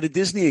up the head of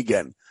Disney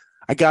again.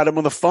 I got him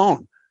on the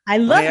phone. I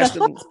love the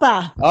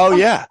chutzpah. Oh,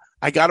 yeah.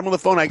 I got him on the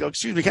phone. I go,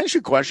 excuse me, can I ask you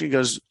a question? He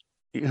goes,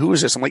 who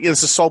is this? I'm like, yeah,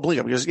 this is Saul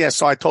Blinkoff. He goes, yeah,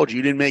 so I told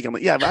you didn't make it. I'm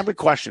like, yeah, I have a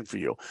question for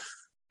you.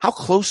 How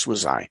close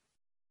was I?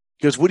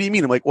 He goes, what do you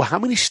mean? I'm like, well, how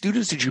many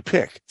students did you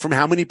pick from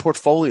how many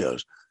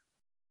portfolios?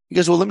 He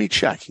goes, well, let me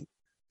check.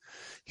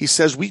 He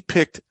says, we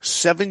picked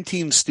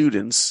 17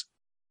 students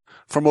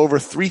from over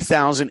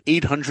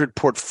 3,800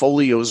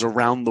 portfolios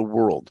around the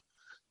world.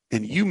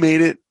 And you made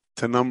it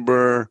to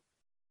number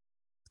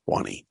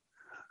 20.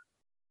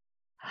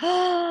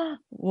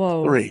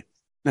 Whoa. 3.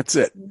 That's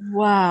it.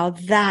 Wow,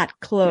 that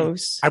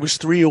close. I was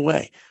 3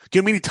 away. Do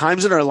you know how many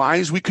times in our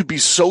lives we could be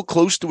so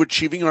close to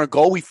achieving our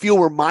goal? We feel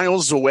we're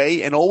miles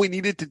away, and all we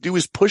needed to do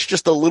is push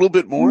just a little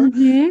bit more.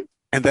 Mm-hmm.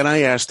 And then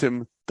I asked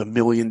him the $1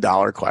 million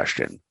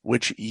question,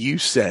 which you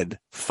said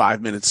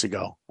 5 minutes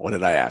ago. What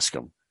did I ask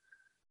him?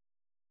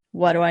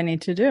 What do I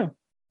need to do?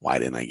 Why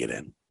didn't I get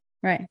in?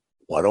 Right.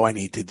 What do I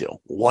need to do?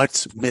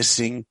 What's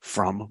missing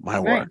from my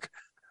work?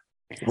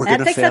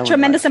 That takes a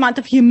tremendous amount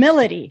of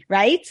humility,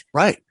 right?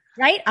 Right.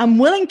 Right? I'm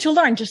willing to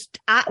learn. Just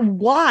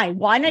why?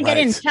 Why not get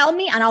in? Tell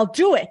me and I'll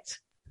do it.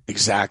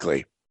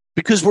 Exactly.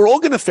 Because we're all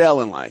going to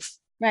fail in life.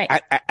 Right.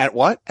 At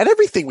what? At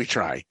everything we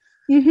try.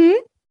 Mm-hmm.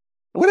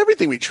 With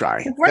everything we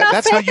try. If we're not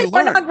that's failing, how you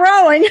learn. We're not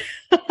growing.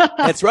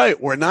 That's right.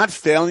 We're not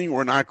failing.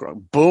 We're not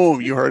growing.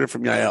 Boom. You heard it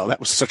from Yael. That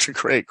was such a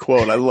great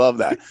quote. I love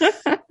that.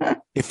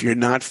 If you're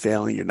not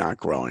failing, you're not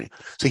growing.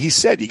 So he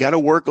said, you got to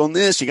work on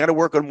this. You got to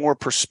work on more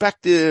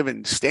perspective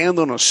and stand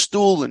on a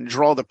stool and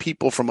draw the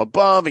people from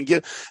above and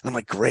get. And I'm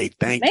like, great.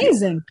 Thank you.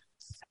 Amazing.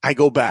 I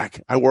go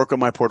back. I work on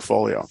my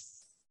portfolio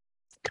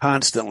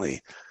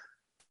constantly.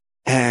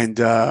 And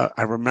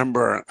I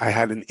remember I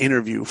had an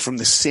interview from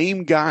the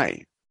same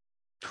guy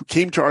who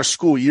came to our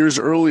school years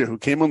earlier, who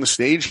came on the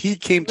stage. He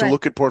came to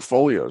look at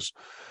portfolios.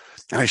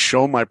 And I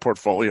show him my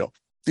portfolio.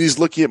 He's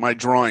looking at my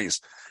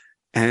drawings.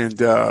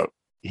 And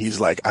he's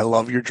like, I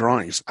love your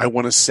drawings. I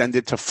want to send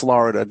it to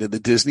Florida, to the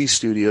Disney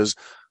studios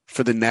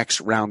for the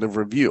next round of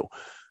review.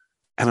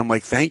 And I'm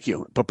like, thank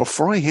you. But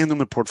before I hand him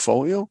the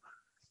portfolio,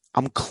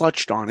 I'm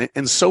clutched on it.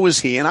 And so is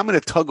he. And I'm in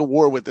a tug of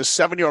war with this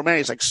 7-year-old man.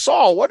 He's like,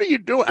 Saul, what are you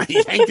doing?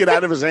 He yanked it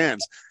out of his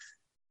hands.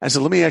 I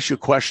said, let me ask you a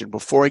question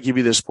before I give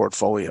you this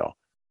portfolio.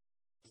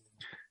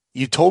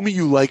 You told me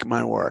you like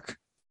my work,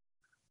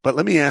 but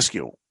let me ask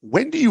you,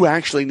 when do you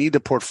actually need the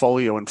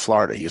portfolio in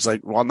Florida? He's like,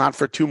 well, not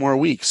for 2 more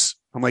weeks.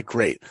 I'm like,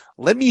 great.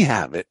 Let me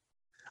have it.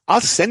 I'll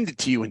send it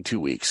to you in 2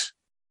 weeks.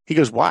 He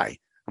goes, why?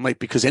 I'm like,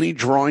 because any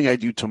drawing I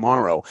do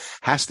tomorrow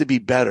has to be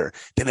better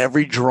than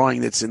every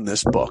drawing that's in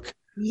this book.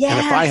 Yes.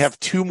 And if I have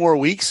 2 more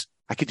weeks,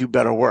 I could do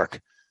better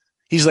work.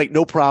 He's like,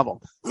 no problem.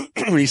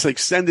 He's like,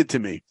 send it to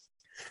me.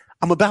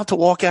 I'm about to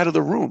walk out of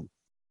the room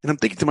and I'm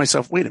thinking to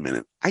myself, wait a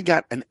minute. I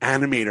got an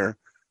animator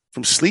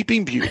from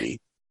Sleeping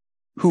Beauty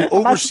who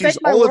oversees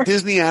all of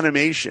Disney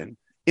animation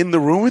in the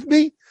room with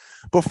me.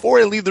 Before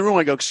I leave the room,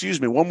 I go,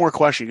 excuse me, one more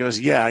question. He goes,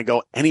 yeah. I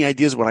go, any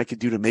ideas what I could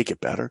do to make it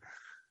better?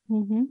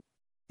 Mm-hmm.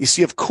 You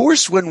see, of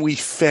course, when we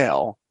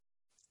fail,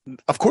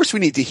 of course,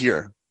 we need to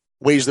hear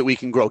ways that we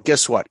can grow.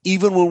 Guess what?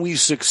 Even when we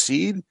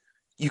succeed,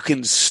 you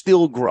can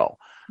still grow.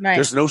 Right.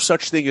 There's no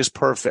such thing as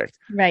perfect.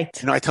 Right.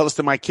 You know, I tell this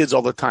to my kids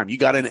all the time. You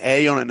got an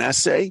A on an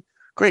essay?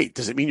 Great.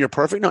 Does it mean you're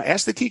perfect? No,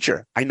 ask the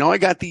teacher. I know I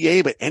got the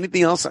A, but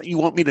anything else you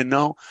want me to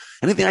know?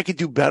 Anything I could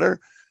do better?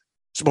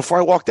 So before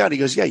I walked out, he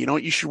goes, yeah, you know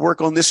what? You should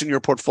work on this in your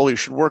portfolio. You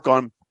should work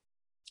on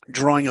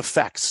drawing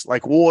effects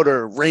like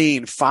water,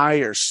 rain,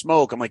 fire,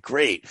 smoke. I'm like,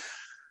 great.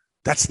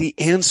 That's the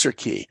answer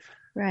key.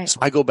 Right. So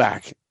I go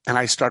back and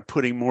I start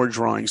putting more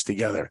drawings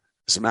together.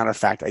 As a matter of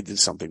fact, I did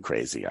something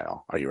crazy,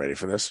 Yael. Are you ready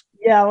for this?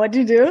 Yeah. What'd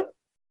you do?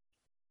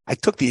 I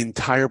took the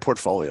entire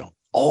portfolio,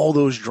 all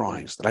those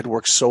drawings that I'd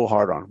worked so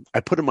hard on. I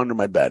put them under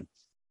my bed.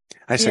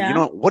 I said, you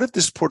know what if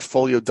this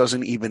portfolio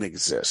doesn't even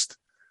exist?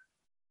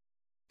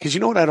 Because you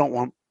know what I don't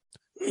want?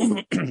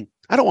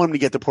 I don't want him to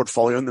get the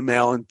portfolio in the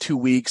mail in 2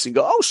 weeks and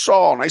go, oh,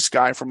 Saul, nice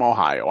guy from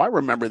Ohio. I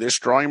remember this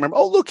drawing. Remember,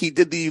 oh, look, he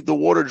did the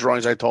water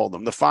drawings I told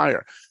him, the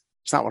fire.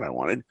 It's not what I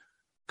wanted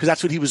because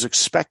that's what he was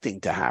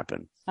expecting to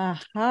happen.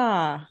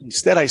 Uh-huh.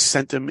 Instead, I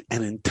sent him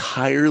an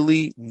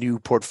entirely new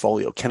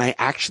portfolio. Can I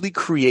actually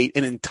create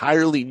an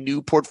entirely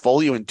new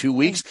portfolio in 2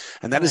 weeks?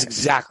 And that is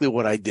exactly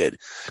what I did.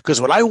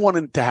 Because what I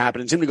wanted to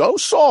happen is him to go, oh,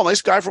 Saul,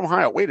 nice guy from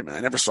Ohio. Wait a minute.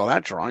 I never saw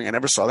that drawing. I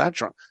never saw that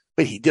drawing.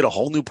 Wait, he did a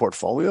whole new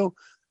portfolio?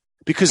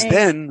 Because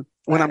then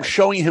when I'm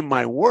showing him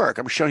my work,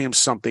 I'm showing him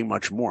something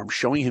much more. I'm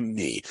showing him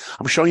me.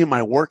 I'm showing him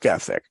my work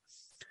ethic.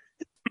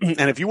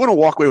 And if you want to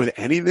walk away with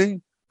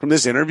anything from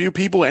this interview,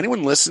 people,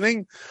 anyone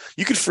listening,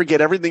 you could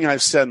forget everything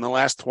I've said in the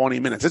last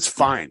 20 minutes. It's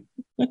fine.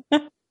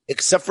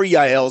 Except for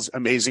Yael's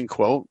amazing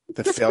quote,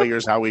 the failure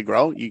is how we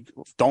grow. You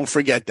don't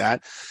forget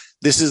that.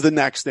 This is the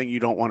next thing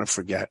you don't want to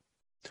forget.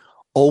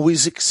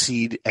 Always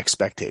exceed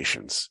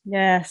expectations.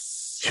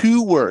 Yes.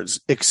 2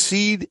 words,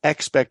 exceed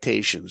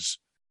expectations.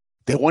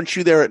 They want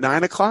you there at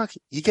 9 o'clock.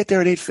 You get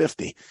there at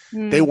 8:50.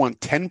 They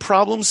want 10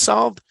 problems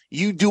solved.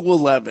 You do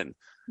 11.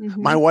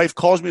 Mm-hmm. My wife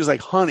calls me. Is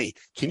like, honey,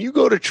 can you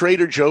go to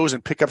Trader Joe's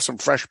and pick up some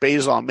fresh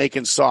basil? I'm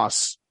making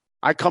sauce.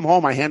 I come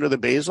home, I hand her the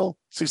basil.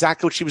 It's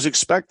exactly what she was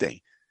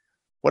expecting.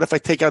 What if I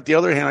take out the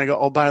other hand? I go,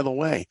 oh, by the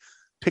way,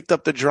 picked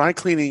up the dry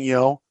cleaning,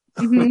 yo.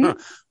 Mm-hmm.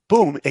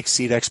 Boom,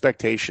 exceed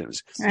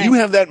expectations. Right. You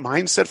have that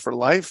mindset for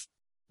life,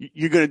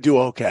 you're going to do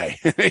okay.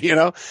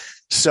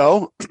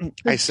 So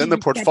I send the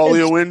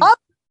portfolio in,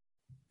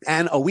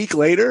 and a week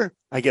later,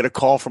 I get a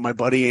call from my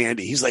buddy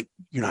Andy. He's like,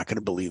 you're not going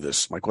to believe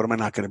this. I'm like, what am I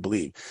not going to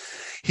believe?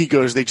 He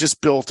goes, they just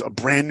built a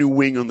brand new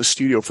wing on the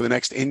studio for the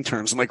next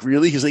interns. I'm like,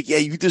 really? He's like, yeah,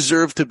 you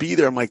deserve to be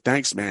there. I'm like,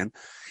 thanks, man.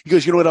 He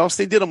goes, you know what else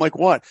they did? I'm like,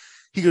 what?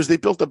 He goes, they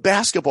built a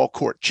basketball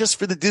court just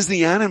for the Disney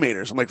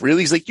animators. I'm like,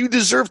 really? He's like, you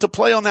deserve to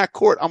play on that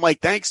court. I'm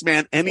like, thanks,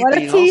 man.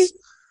 Anything else?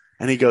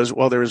 And he goes,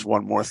 well, there is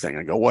one more thing.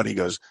 I go, what? He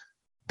goes,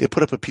 they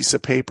put up a piece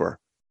of paper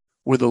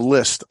with a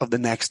list of the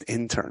next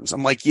interns.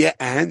 I'm like, yeah.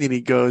 And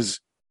he goes,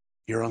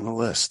 you're on the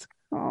list.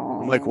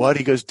 I'm like, what?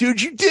 He goes,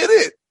 dude, you did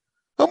it.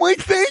 I'm like,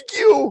 thank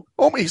you.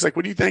 Oh, he's like,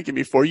 what are you thanking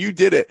me for? You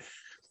did it.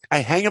 I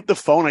hang up the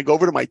phone. I go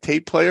over to my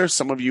tape player.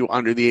 Some of you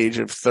under the age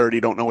of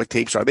 30 don't know what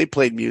tapes are. They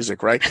played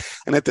music, right?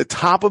 And at the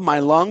top of my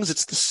lungs,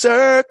 it's the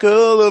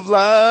circle of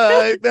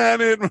life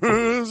and it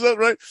moves up,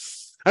 right?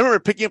 I remember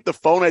picking up the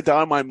phone. I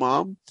dialed my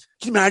mom.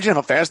 Can you imagine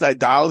how fast I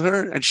dialed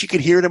her? And she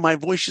could hear it in my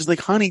voice. She's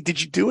like, honey,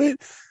 did you do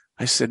it?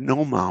 I said,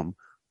 no, Mom,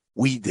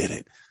 we did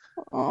it.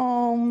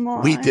 Oh,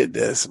 my. We did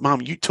this.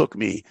 Mom, you took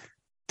me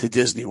to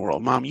Disney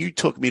World. Mom, you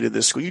took me to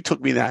this school. You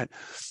took me that.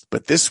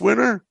 But this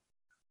winter,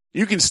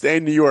 you can stay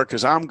in New York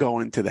because I'm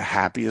going to the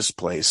happiest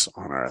place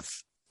on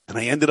earth. And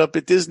I ended up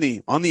at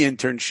Disney on the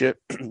internship.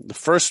 The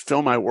first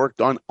film I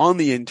worked on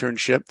the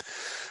internship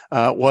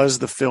was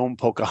the film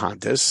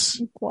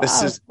Pocahontas. Wow.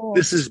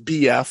 This is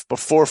BF,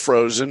 before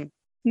Frozen.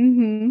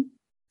 Mm-hmm.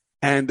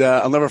 And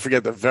I'll never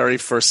forget the very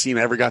first scene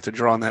I ever got to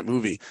draw in that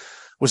movie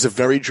was a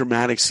very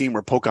dramatic scene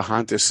where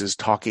Pocahontas is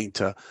talking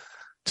to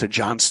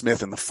John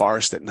Smith in the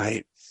forest at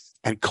night.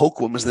 And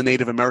Coquitlam is the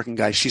Native American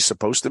guy she's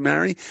supposed to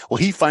marry. Well,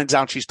 he finds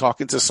out she's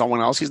talking to someone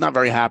else. He's not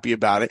very happy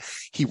about it.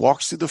 He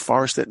walks through the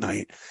forest at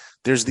night.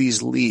 There's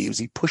these leaves.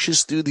 He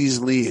pushes through these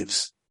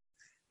leaves.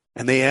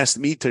 And they asked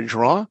me to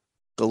draw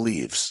the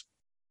leaves.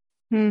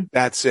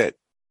 That's it.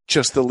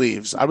 Just the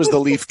leaves. I was the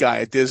leaf guy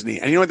at Disney.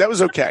 And you know what? That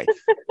was okay.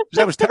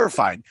 Because I was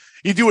terrified.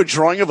 You do a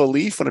drawing of a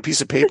leaf on a piece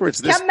of paper,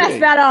 it's this Can't mess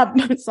big. that up.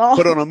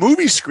 But on a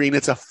movie screen,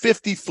 it's a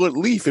 50-foot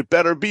leaf. It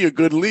better be a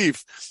good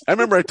leaf. I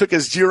remember I took a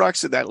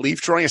Xerox of that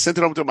leaf drawing. I sent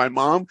it home to my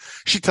mom.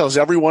 She tells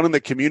everyone in the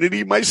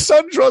community, my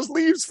son draws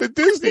leaves for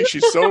Disney.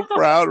 She's so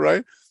proud,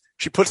 right?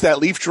 She puts that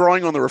leaf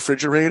drawing on the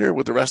refrigerator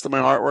with the rest of my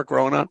artwork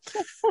growing up.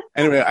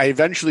 Anyway, I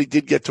eventually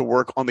did get to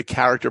work on the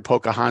character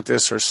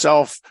Pocahontas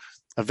herself.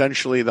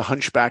 Eventually, the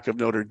Hunchback of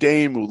Notre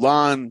Dame,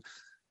 Mulan,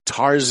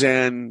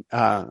 Tarzan,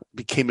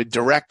 became a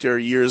director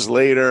years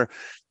later.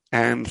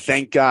 And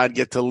thank God,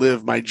 get to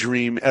live my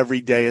dream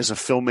every day as a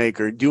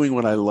filmmaker, doing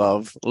what I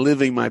love,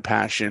 living my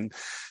passion.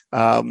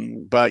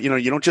 But, you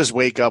don't just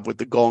wake up with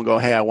the goal and go,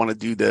 hey, I want to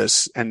do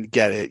this and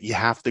get it. You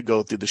have to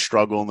go through the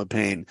struggle and the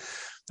pain.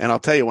 And I'll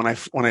tell you, when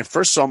I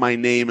first saw my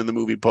name in the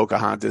movie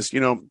Pocahontas,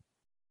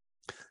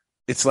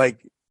 it's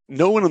like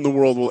no one in the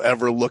world will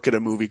ever look at a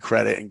movie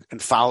credit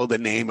and follow the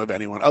name of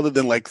anyone other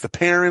than like the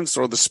parents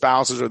or the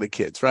spouses or the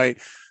kids, right?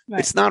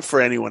 It's not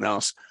for anyone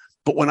else.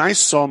 But when I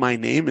saw my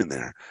name in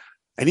there,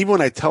 and even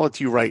when I tell it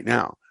to you right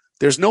now,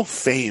 there's no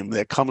fame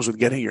that comes with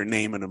getting your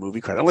name in a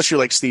movie credit, unless you're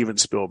like Steven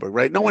Spielberg,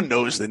 right? No one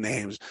knows the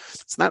names.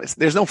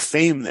 There's no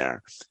fame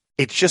there.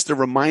 It's just a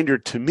reminder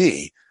to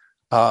me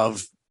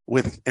of,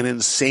 with an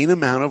insane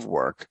amount of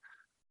work,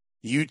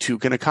 you too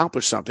can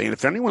accomplish something. And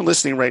if anyone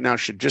listening right now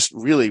should just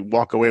really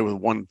walk away with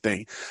one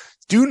thing,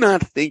 do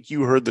not think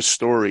you heard the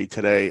story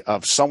today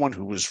of someone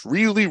who was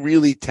really,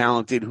 really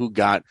talented who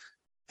got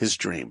his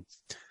dream.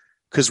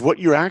 Because what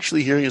you're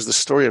actually hearing is the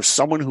story of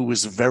someone who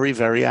was very,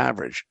 very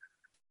average.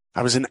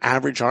 I was an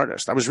average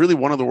artist. I was really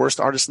one of the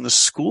worst artists in the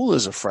school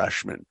as a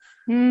freshman.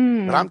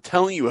 But I'm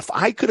telling you, if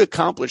I could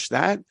accomplish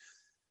that,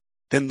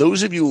 then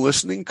those of you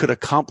listening could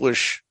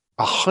accomplish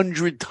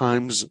 100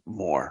 times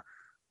more,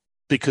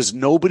 because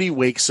nobody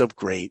wakes up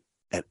great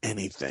at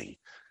anything.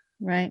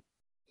 Right.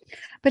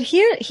 But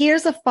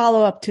here's a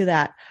follow-up to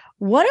that.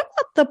 What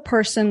about the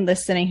person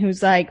listening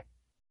who's like,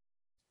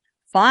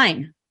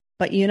 fine,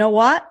 but you know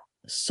what?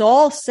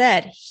 Saul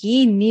said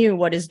he knew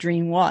what his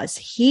dream was.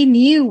 He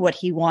knew what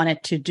he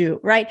wanted to do,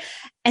 right?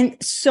 And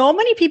so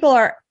many people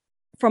are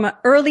from an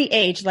early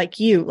age, like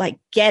you, like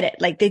get it.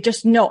 Like they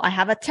just know I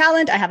have a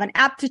talent. I have an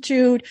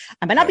aptitude.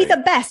 I might not be the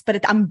best,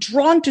 but I'm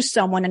drawn to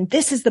someone. And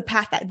this is the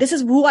path this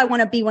is who I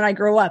want to be when I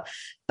grow up.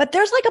 But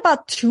there's like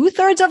about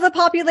 2/3 of the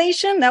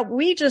population that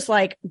we just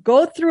like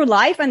go through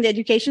life and the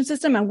education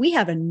system and we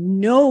have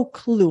no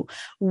clue.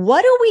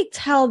 What do we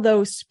tell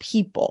those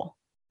people?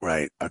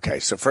 Right. Okay.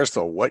 So first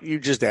of all, what you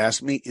just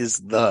asked me is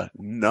the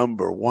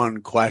number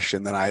one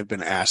question that I've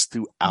been asked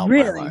throughout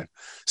my life.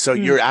 So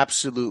you're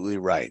absolutely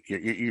right.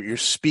 You're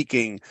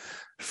speaking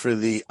for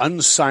the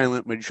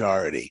unsilent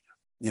majority.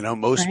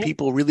 Most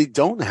people really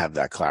don't have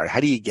that clarity. How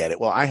do you get it?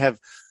 Well, I have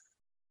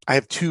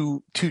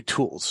two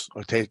tools,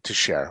 okay, to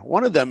share.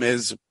 One of them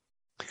is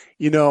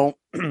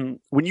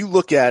When you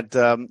look at,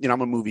 I'm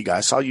a movie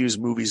guy, so I'll use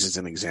movies as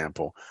an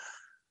example.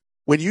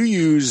 When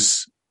you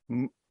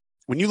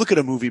look at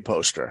a movie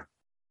poster,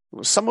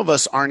 some of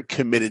us aren't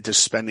committed to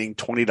spending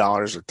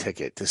 $20 a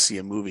ticket to see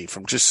a movie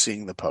from just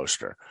seeing the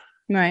poster.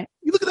 Right.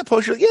 You look at the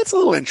poster, yeah, it's a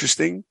little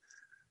interesting,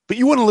 but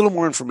you want a little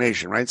more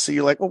information, right? So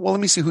you're like, well, let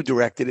me see who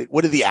directed it.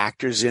 What are the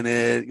actors in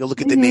it? You'll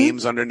look at the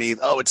names underneath.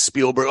 Oh, it's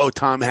Spielberg. Oh,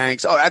 Tom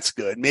Hanks. Oh, that's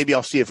good. Maybe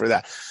I'll see it for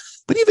that.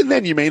 But even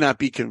then, you may not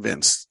be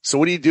convinced. So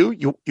what do?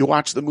 You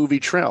watch the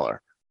movie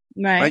trailer,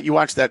 right? You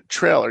watch that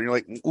trailer and you're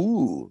like,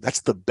 ooh,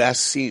 that's the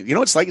best scene. You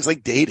know, it's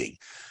like dating.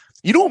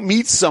 You don't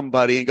meet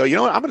somebody and go, you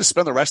know what? I'm going to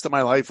spend the rest of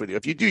my life with you.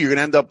 If you do, you're going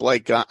to end up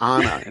like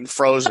Anna in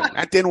Frozen.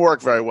 That didn't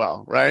work very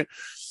well, right?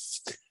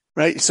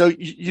 Right. So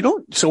you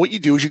don't. So what you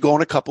do is you go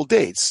on a couple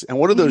dates. And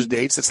what are those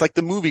dates? It's like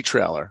the movie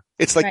trailer.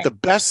 It's like the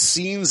best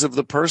scenes of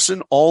the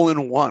person all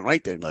in one,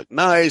 right? They look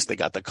nice. They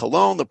got the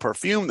cologne, the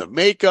perfume, the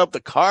makeup,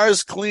 the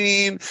car's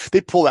clean.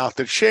 They pull out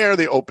the chair.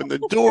 They open the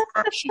door.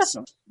 She's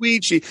so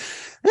sweet.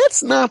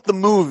 That's not the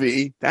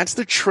movie. That's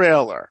the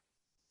trailer,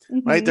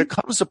 right? There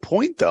comes a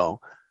point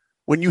though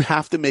when you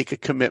have to make a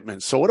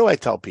commitment. So what do I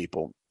tell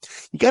people?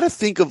 You got to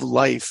think of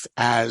life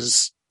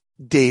as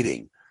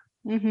dating.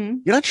 You're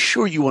not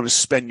sure you want to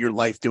spend your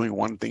life doing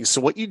one thing. So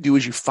what you do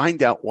is you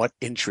find out what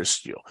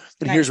interests you.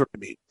 And here's what I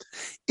mean.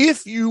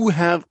 If you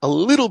have a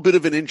little bit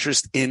of an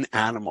interest in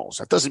animals,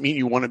 that doesn't mean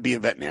you want to be a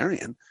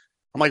veterinarian.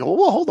 I'm like,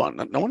 well, hold on.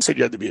 No one said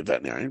you had to be a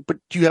veterinarian, but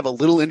do you have a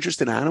little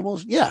interest in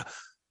animals? Yeah.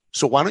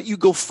 So why don't you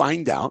go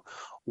find out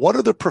what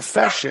are the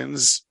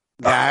professions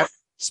that,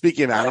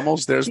 speaking of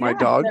animals, there's my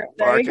dog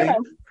barking.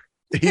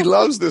 He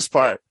loves this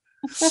part.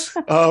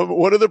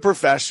 What are the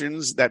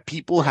professions that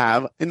people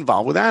have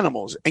involved with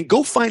animals? And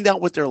go find out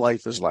what their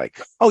life is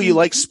like. Oh, you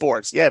like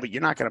sports? Yeah, but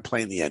you're not going to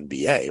play in the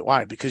NBA.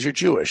 Why? Because you're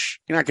Jewish.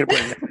 You're not going to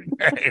play in the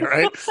NBA,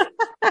 right?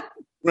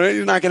 Right?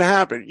 It's not going to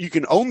happen. You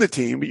can own the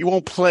team, but you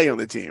won't play on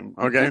the team.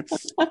 Okay.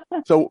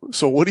 So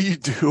what do you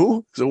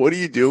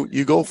do?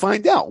 You go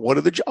find out what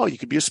are the jobs. Oh, you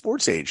could be a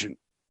sports agent.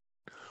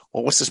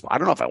 Well, what's this? I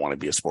don't know if I want to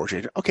be a sports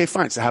agent. Okay,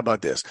 fine. So how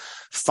about this?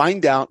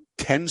 Find out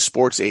 10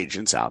 sports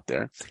agents out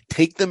there,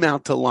 take them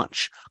out to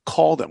lunch,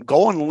 call them,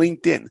 go on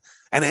LinkedIn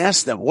and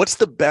ask them, what's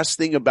the best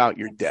thing about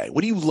your day?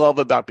 What do you love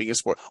about being a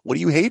sport? What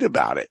do you hate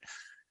about it?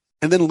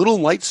 And then little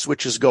light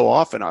switches go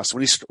off in us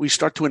when we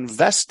start to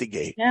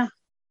investigate. Yeah.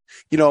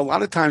 A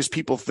lot of times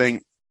people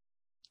think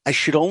I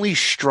should only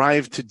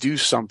strive to do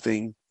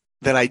something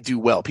that I do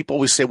well. People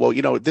always say, well,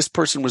 this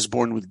person was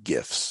born with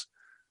gifts.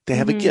 They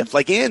have a gift,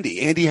 like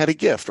Andy. Andy had a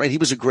gift, right? He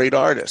was a great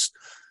artist.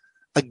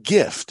 A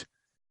gift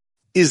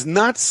is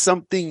not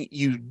something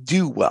you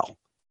do well.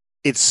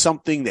 It's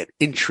something that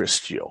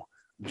interests you.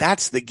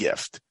 That's the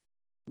gift.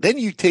 Then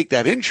you take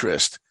that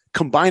interest,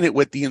 combine it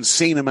with the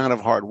insane amount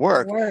of hard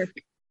work,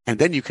 and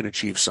then you can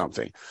achieve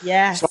something.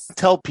 Yes. So I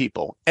tell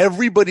people,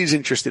 everybody's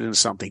interested in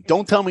something.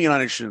 Don't tell me you're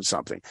not interested in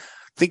something.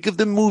 Think of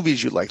the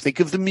movies you like. Think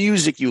of the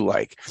music you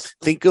like.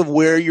 Think of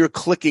where you're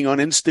clicking on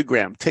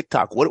Instagram,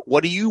 TikTok.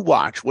 What do you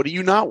watch? What do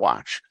you not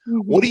watch?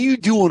 What do you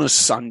do on a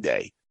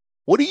Sunday?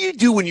 What do you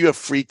do when you have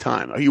free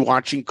time? Are you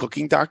watching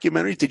cooking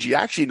documentaries? Did you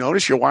actually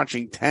notice you're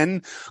watching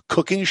 10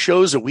 cooking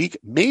shows a week?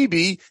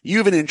 Maybe you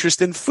have an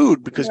interest in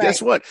food because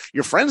guess what?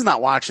 Your friend's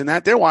not watching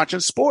that. They're watching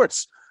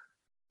sports.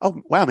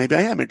 Oh, wow. Maybe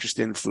I am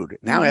interested in food.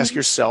 Now ask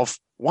yourself,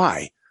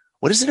 why?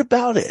 What is it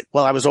about it?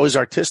 Well, I was always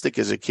artistic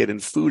as a kid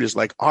and food is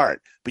like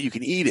art, but you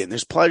can eat it and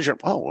there's pleasure.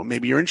 Oh, well,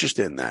 maybe you're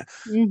interested in that.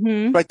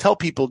 But I tell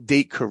people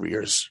date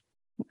careers,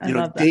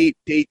 date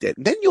that.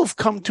 And then you'll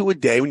come to a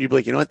day when you'll be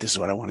like, you know what? This is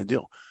what I want to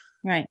do.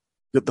 Right.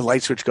 The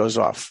light switch goes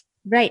off.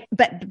 Right.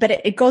 But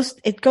it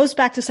goes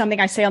back to something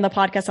I say on the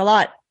podcast a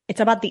lot.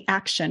 It's about the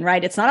action,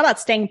 right? It's not about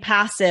staying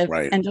passive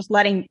and just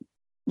letting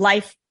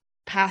life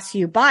pass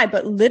you by,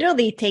 but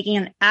literally taking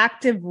an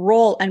active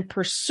role and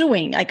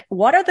pursuing, like,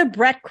 what are the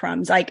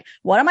breadcrumbs? Like,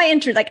 what am I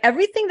interested? Like,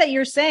 everything that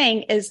you're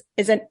saying is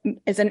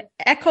an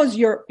echoes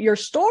your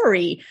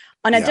story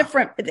on a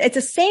different, it's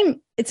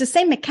the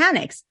same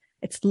mechanics.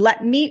 It's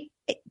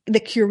the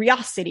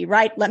curiosity,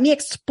 right? Let me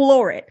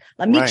explore it.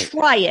 Let me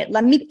try it.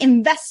 Let me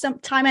invest some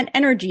time and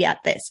energy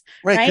at this.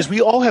 Right. Because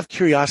we all have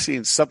curiosity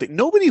in something.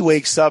 Nobody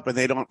wakes up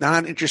and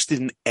not interested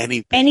in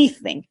anything.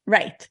 Anything.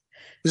 Right.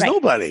 There's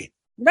nobody.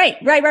 Right.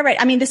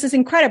 I mean, this is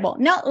incredible.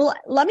 Now,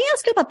 let me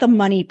ask you about the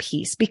money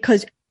piece,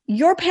 because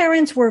your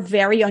parents were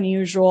very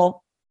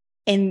unusual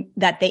in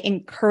that they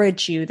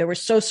encouraged you. They were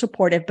so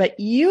supportive, but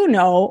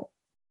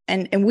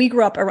and we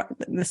grew up around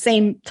the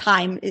same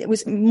time. It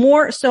was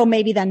more so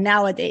maybe than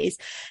nowadays.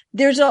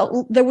 There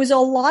was a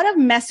lot of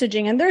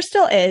messaging, and there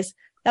still is,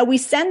 that we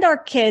send our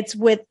kids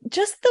with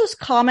just those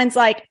comments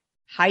like,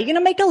 how are you going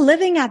to make a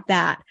living at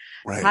that?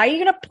 Right. How are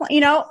you going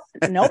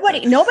to, nobody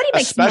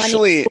makes money.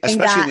 Especially in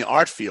the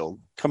art field.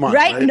 Come on.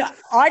 Right. No,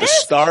 artists,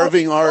 the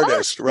starving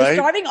artist, right? The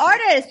starving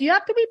artist. You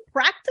have to be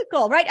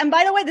practical, right? And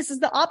by the way, this is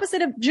the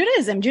opposite of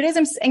Judaism.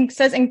 Judaism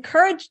says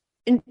encourage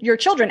your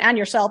children and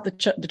yourself,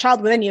 the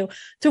child within you,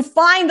 to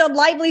find a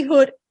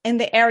livelihood in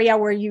the area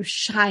where you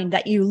shine,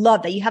 that you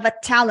love, that you have a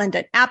talent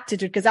and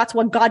aptitude, because that's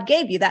what God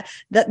gave you, that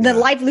the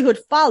livelihood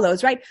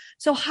follows, right?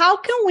 So how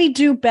can we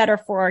do better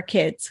for our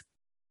kids?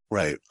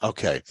 Right.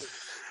 Okay.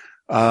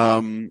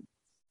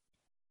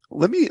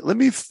 Let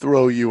me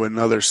throw you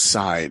another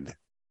side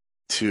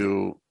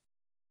to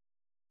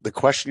the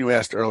question you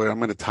asked earlier. I'm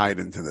going to tie it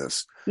into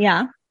this.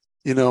 Yeah.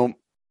 You know,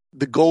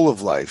 the goal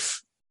of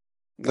life,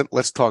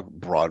 let's talk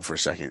broad for a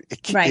second.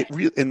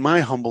 In my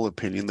humble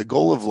opinion, the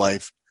goal of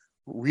life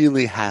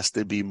really has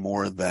to be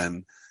more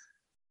than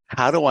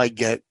how do I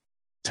get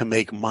to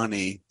make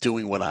money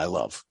doing what I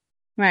love?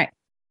 Right.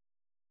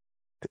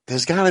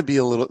 There's got to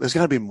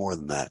be more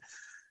than that.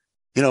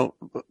 You know,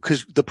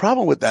 because the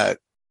problem with that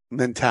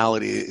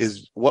mentality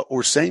is what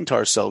we're saying to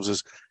ourselves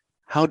is,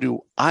 how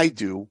do I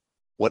do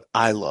what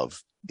I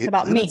love? It's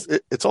about me.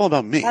 It's all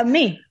about me. About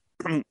me.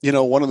 You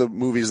know, one of the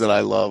movies that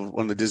I love,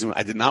 one of the Disney,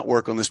 I did not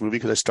work on this movie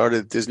because I started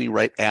at Disney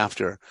right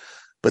after,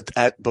 but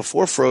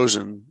before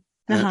Frozen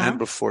and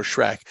before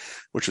Shrek,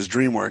 which was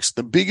DreamWorks,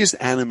 the biggest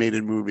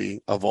animated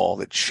movie of all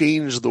that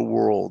changed the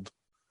world.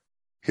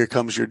 Here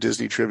comes your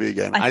Disney trivia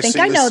again. I think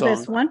I know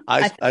this one.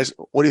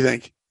 What do you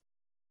think?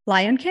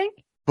 Lion King?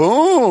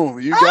 Boom!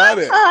 You got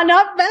it. Oh,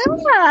 not bad.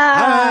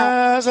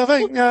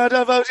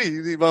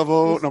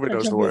 Nobody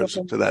knows the words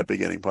to that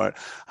beginning part.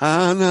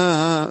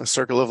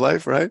 Circle of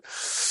Life, right?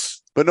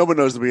 But nobody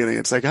knows the beginning.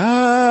 It's like,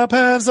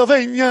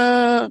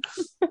 Pennsylvania.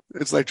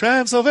 It's like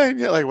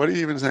Transylvania. Like, what are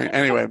you even saying?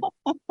 Anyway.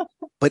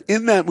 But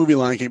in that movie,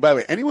 Lion King, by the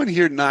way, anyone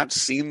here not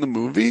seen the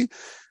movie?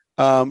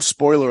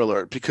 Spoiler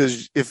alert,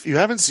 because if you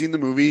haven't seen the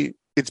movie,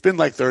 it's been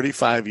like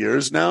 35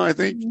 years now, I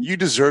think. You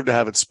deserve to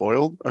have it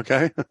spoiled,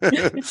 okay?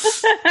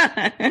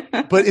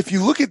 But if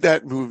you look at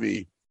that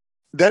movie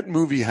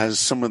has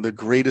some of the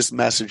greatest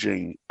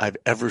messaging I've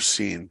ever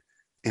seen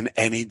in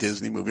any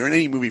Disney movie, or in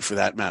any movie for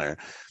that matter.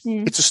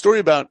 It's a story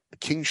about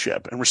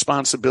kingship and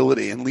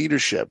responsibility and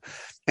leadership.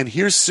 And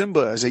here's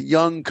Simba as a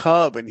young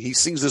cub, and he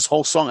sings this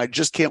whole song, I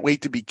just can't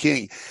wait to be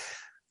king.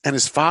 And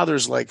his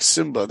father's like,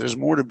 Simba, there's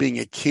more to being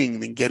a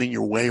king than getting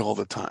your way all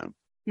the time.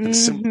 And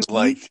Simba's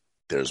like,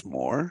 there's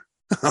more?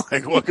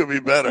 Like, what could be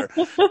better?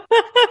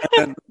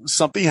 And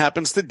something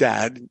happens to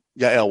dad.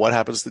 Yeah, what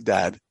happens to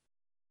dad?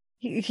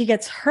 He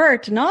gets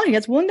hurt. No, he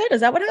gets wounded.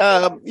 Is that what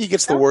happens? He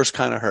gets the worst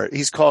kind of hurt.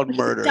 He's called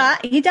murder.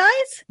 He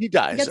dies? He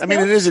dies. I mean,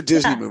 it is a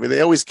Disney movie.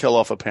 They always kill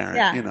off a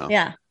parent, you know.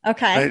 Yeah.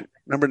 Okay. Right?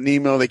 Remember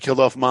Nemo? They killed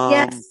off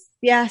mom.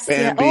 Yes.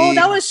 Bambi, Oh,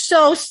 that was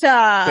so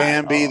sad.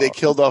 Bambi, they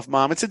killed off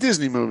mom. It's a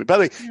Disney movie. By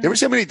the way, you ever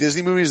see how many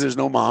Disney movies there's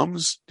no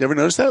moms? Do you ever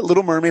notice that?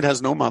 Little Mermaid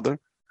has no mother.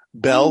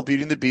 Belle,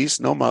 Beauty and the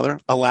Beast, no mother.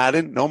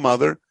 Aladdin, no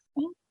mother.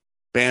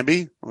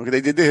 Bambi, look what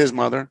they did to his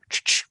mother.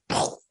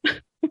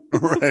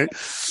 Right?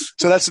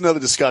 So that's another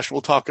discussion.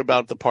 We'll talk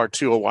about the part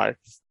 2 of why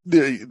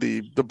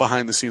the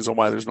behind the scenes on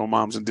why there's no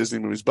moms in Disney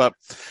movies. But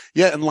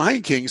yeah, in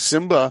Lion King,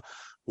 Simba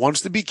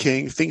wants to be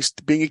king, thinks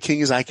being a king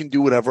is I can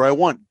do whatever I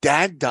want.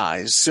 Dad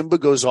dies. Simba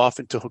goes off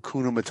into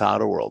Hakuna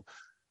Matata world.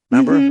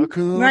 Remember?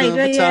 Hakuna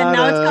Matata. Yeah.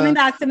 Now it's coming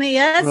back to me.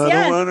 Yes.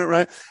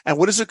 Right. And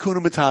what does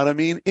Hakuna Matata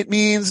mean? It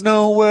means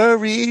no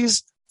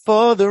worries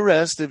for the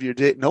rest of your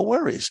day. No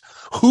worries.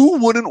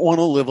 Who wouldn't want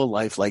to live a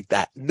life like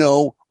that?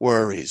 No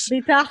worries.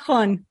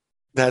 Bitachon.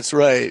 That's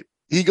right.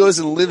 He goes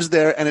and lives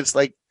there, and it's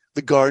like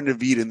the Garden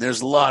of Eden.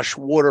 There's lush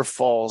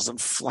waterfalls and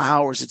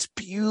flowers. It's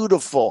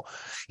beautiful.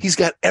 He's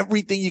got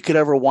everything you could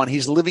ever want.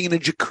 He's living in a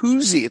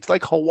jacuzzi. It's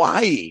like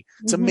Hawaii.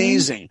 It's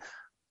amazing.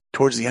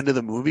 Towards the end of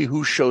the movie,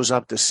 who shows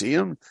up to see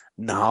him?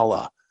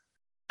 Nala,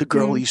 the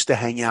girl he used to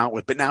hang out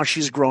with. But now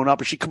she's grown up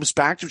and she comes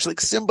back to him. She's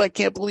like, Simba, I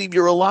can't believe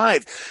you're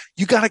alive.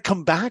 You got to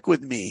come back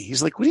with me.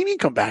 He's like, what do you mean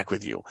come back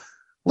with you?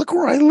 Look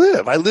where I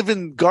live. I live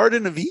in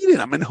Garden of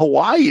Eden. I'm in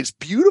Hawaii. It's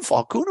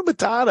beautiful. Hakuna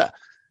Matata.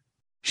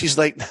 She's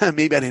like,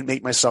 maybe I didn't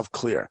make myself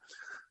clear.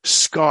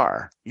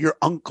 Scar, your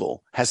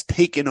uncle, has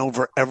taken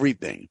over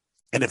everything.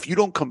 And if you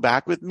don't come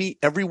back with me,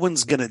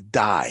 everyone's going to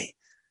die.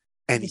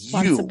 And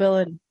you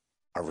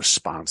are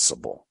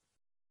responsible.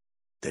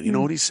 Then you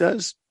know what he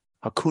says?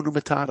 Hakuna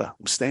Matata.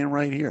 I'm staying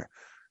right here.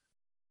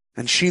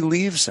 And she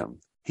leaves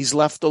him. He's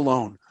left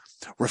alone.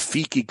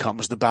 Rafiki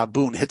comes, the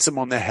baboon, hits him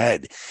on the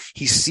head.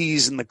 He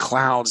sees in the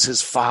clouds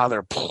his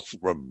father.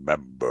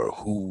 Remember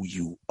who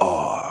you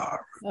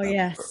are. Remember,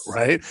 yes.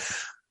 Right?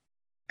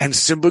 And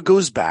Simba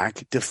goes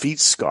back,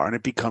 defeats Scar, and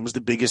it becomes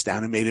the biggest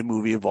animated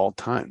movie of all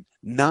time.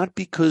 Not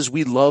because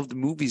we loved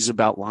movies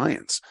about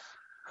lions,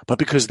 but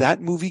because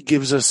that movie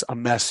gives us a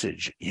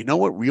message. You know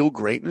what real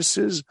greatness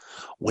is?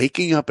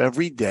 Waking up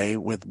every day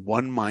with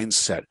one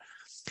mindset.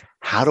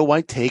 How do I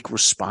take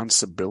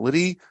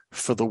responsibility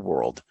for the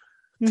world?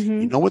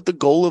 You know what the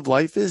goal of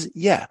life is?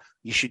 Yeah,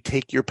 you should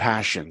take your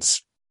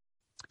passions.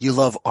 You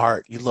love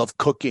art. You love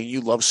cooking.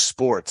 You love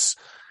sports.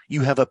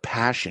 You have a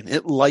passion.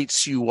 It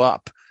lights you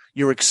up.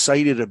 You're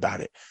excited about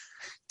it.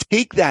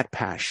 Take that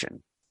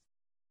passion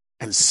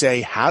and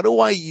say, how do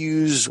I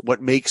use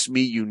what makes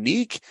me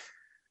unique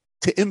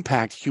to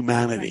impact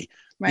humanity?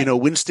 Right. You know,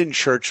 Winston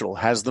Churchill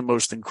has the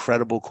most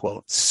incredible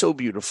quote. So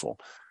beautiful.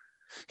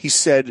 He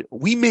said,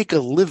 we make a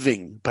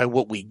living by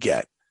what we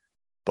get.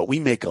 but we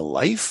make a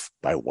life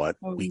by what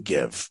we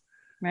give.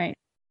 Right.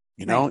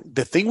 You know,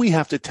 the thing we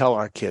have to tell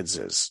our kids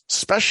is,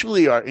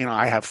 especially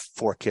I have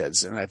 4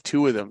 kids and I have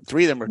 3 of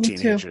them are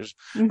teenagers,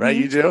 right?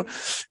 You do.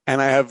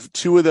 And I have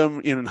 2 of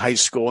them in high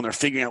school and they're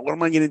figuring out, what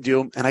am I going to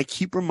do? And I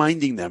keep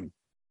reminding them,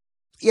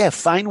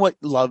 find what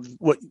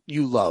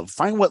you love,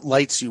 find what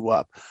lights you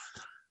up,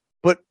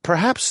 but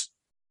perhaps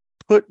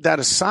put that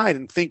aside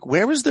and think,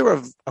 where is there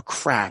a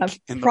crack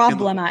in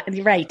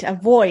the right, a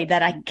void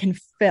that I can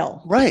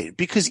fill. Right.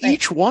 Because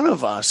each one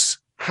of us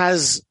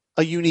has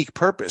a unique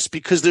purpose,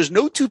 because there's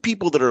no 2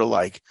 people that are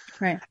alike.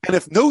 Right. And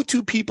if no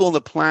 2 people on the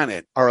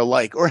planet are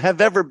alike or have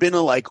ever been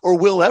alike or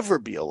will ever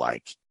be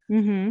alike,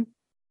 then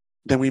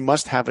we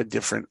must have a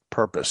different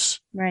purpose.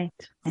 Right.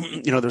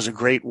 There's a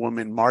great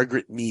woman,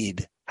 Margaret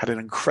Mead, had an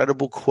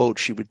incredible quote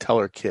she would tell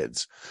her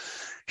kids.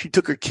 She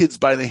took her kids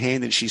by the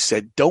hand and she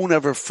said, don't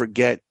ever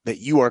forget that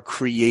you are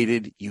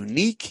created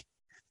unique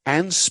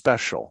and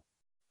special,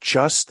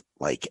 just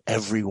like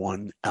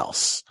everyone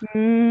else.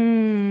 All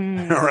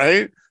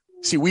right?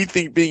 See, we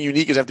think being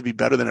unique is have to be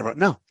better than everyone.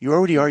 No, you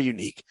already are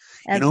unique.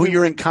 You know who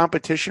you're in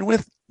competition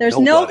with? There's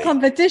no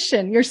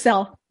competition.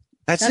 Yourself.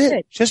 That's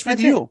it. Just with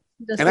you.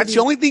 And that's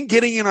the only thing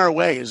getting in our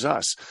way is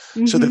us.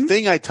 So the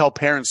thing I tell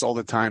parents all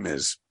the time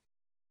is,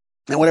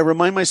 and what I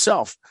remind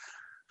myself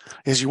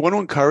is, you want to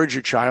encourage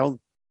your child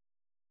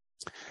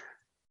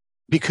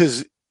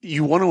because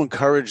you want to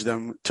encourage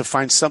them to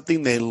find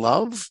something they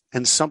love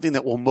and something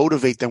that will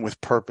motivate them with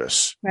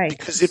purpose. Right.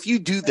 Because if you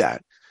do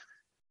that,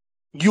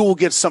 you will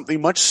get something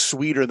much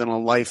sweeter than a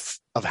life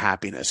of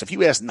happiness. If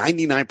you ask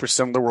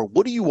 99% of the world,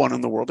 what do you want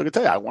in the world? They're going to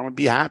tell you, I want to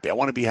be happy. I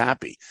want to be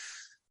happy.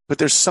 But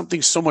there's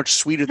something so much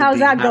sweeter than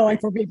being happy. How's that going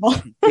for people?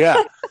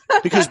 Yeah.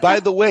 Because by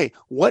the way,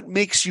 what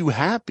makes you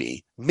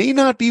happy may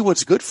not be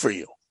what's good for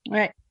you.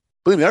 Right.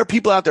 Believe me, there are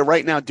people out there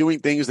right now doing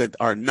things that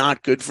are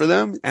not good for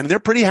them, and they're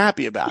pretty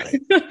happy about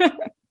it.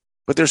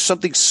 But there's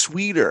something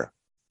sweeter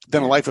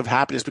than a life of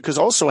happiness, because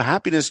also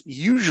happiness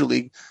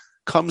usually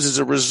comes as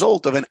a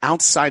result of an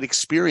outside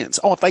experience.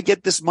 Oh, if I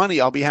get this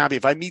money, I'll be happy.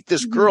 If I meet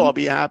this girl, I'll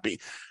be happy.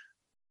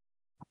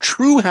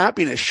 True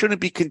happiness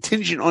shouldn't be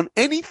contingent on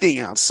anything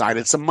outside.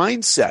 It's a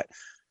mindset.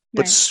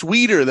 But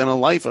sweeter than a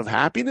life of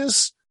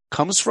happiness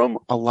comes from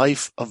a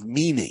life of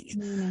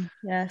meaning.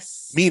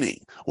 Yes.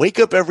 Meaning. Wake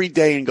up every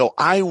day and go,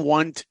 I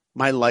want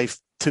my life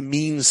to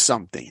mean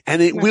something.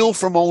 And it will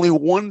from only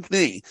one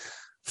thing.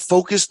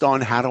 Focused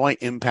on, how do I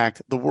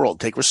impact the world?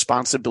 Take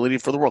responsibility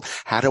for the world.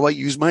 How do I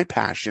use my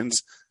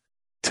passions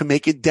to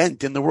make a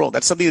dent in the world?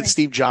 That's something that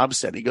Steve Jobs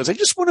said. He goes, I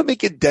just want to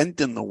make a dent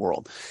in the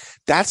world.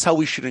 That's how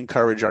we should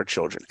encourage our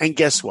children. And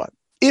guess what?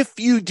 If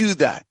you do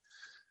that,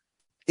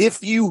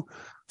 if you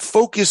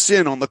focus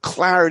in on the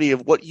clarity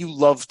of what you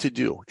love to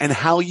do and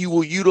how you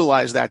will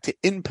utilize that to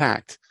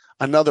impact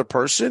another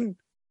person,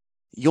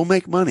 you'll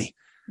make money.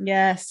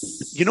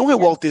 Yes. You know why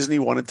Walt Disney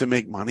wanted to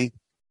make money?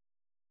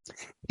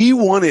 He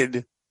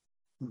wanted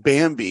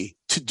Bambi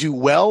to do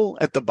well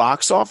at the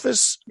box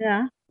office.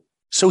 Yeah.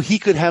 So he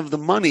could have the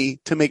money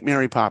to make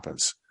Mary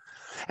Poppins.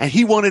 And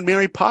he wanted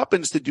Mary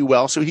Poppins to do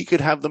well so he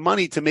could have the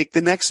money to make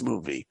the next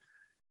movie.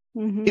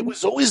 It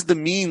was always the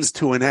means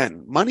to an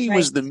end. Money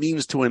was the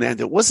means to an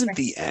end. It wasn't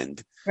the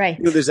end. Right.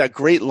 There's that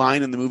great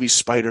line in the movie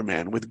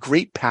Spider-Man, with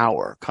great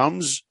power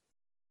comes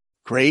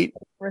great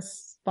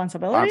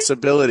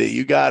responsibility.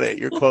 You got it.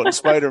 You're quoting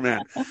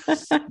Spider-Man.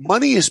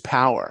 Money is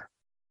power.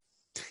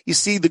 You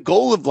see, the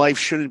goal of life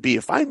shouldn't be,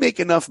 if I make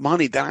enough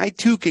money, then I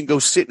too can go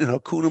sit in a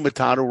Hakuna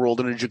Matata world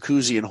in a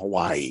jacuzzi in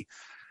Hawaii.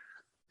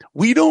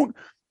 We don't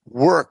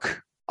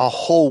work a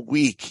whole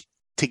week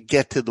to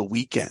get to the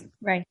weekend.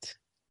 Right.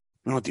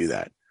 We don't do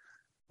that.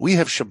 We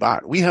have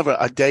Shabbat. We have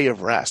a day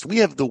of rest. We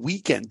have the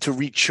weekend to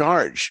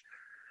recharge,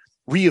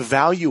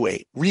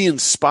 reevaluate,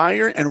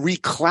 re-inspire, and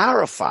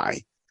re-clarify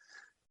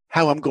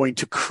how I'm going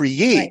to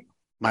create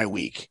my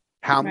week,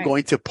 how I'm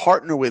going to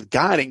partner with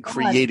God in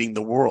creating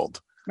the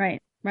world.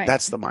 Right.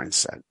 That's the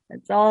mindset.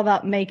 It's all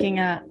about making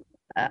a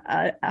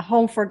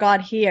home for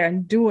God here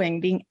and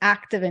being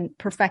active in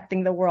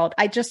perfecting the world.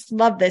 I just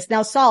love this.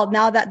 Now, Saul,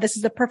 now that this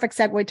is the perfect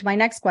segue to my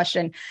next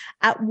question.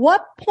 At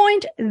what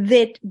point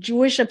did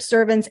Jewish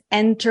observance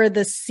enter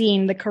the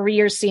scene, the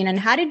career scene, and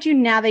how did you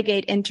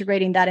navigate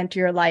integrating that into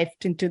your life,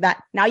 into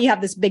that? Now you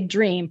have this big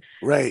dream.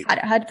 Right.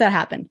 How did that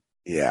happen?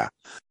 Yeah.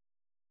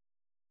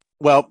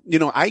 Well,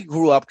 I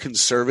grew up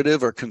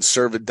conservative, or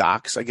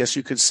conservadox, I guess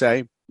you could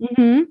say.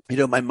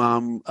 My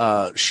mom,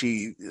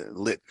 she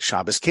lit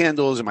Shabbos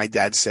candles, and my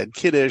dad said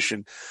Kiddush,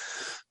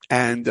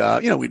 and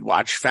we'd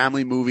watch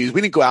family movies. We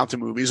didn't go out to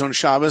movies on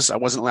Shabbos. I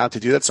wasn't allowed to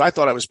do that. So I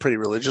thought I was pretty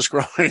religious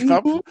growing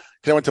up, because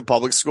I went to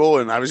public school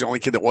and I was the only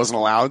kid that wasn't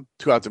allowed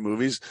to go out to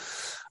movies.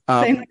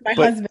 Same like my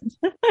husband.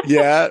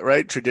 Yeah,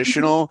 right.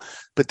 Traditional.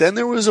 But then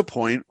there was a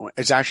point,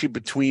 it's actually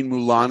between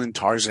Mulan and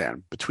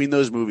Tarzan. Between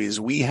those movies,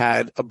 we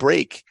had a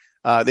break.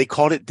 They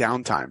called it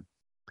downtime.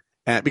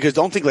 Because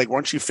don't think like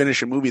once you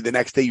finish a movie, the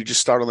next day you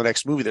just start on the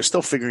next movie. They're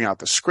still figuring out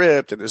the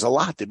script, and there's a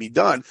lot to be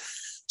done.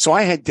 So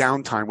I had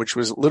downtime, which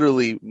was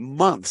literally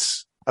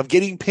months of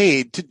getting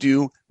paid to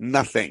do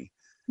nothing.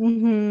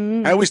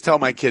 I always tell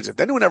my kids, if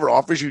anyone ever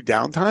offers you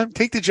downtime,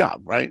 take the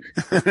job, right?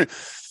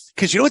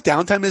 Because you know what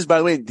downtime is, by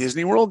the way, in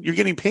Disney World? You're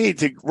getting paid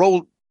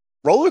to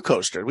roller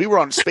coaster. We were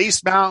on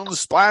Space Mountain,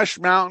 Splash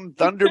Mountain,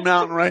 Thunder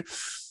Mountain, right?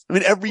 I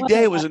mean, every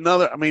day was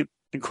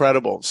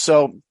incredible.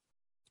 So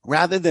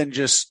rather than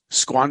just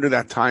squander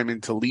that time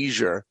into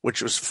leisure,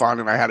 which was fun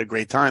and I had a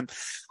great time,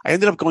 I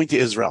ended up going to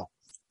Israel.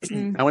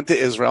 I went to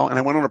Israel and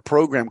I went on a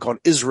program called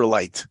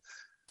Israelite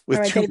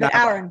with two David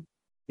Aaron.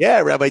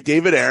 Yeah, Rabbi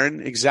David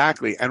Aaron,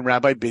 exactly, and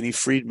Rabbi Benny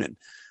Friedman.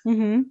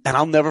 And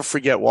I'll never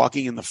forget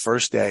walking in the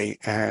first day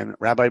and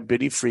Rabbi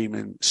Benny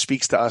Friedman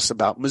speaks to us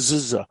about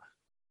mezuzah.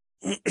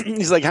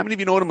 He's like, how many of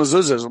you know what a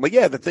mezuzah is? I'm like,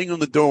 yeah, the thing on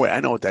the doorway. I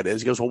know what that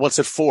is. He goes, well, what's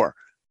it for?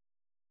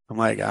 I'm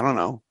like, I don't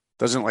know.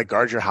 Doesn't it like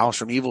guard your house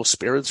from evil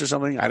spirits or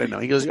something? I didn't know.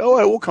 He goes, oh,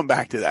 I will come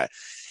back to that.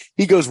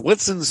 He goes,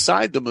 what's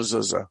inside the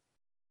mezuzah?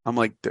 I'm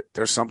like,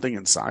 there's something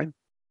inside?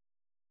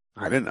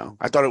 I didn't know.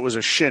 I thought it was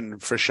a shin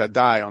for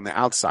Shaddai on the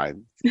outside.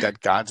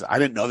 I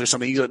didn't know there's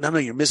something. He's like, no,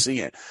 you're missing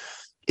it.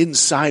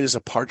 Inside is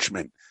a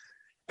parchment.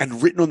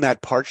 And written on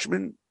that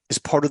parchment is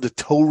part of the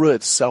Torah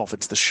itself.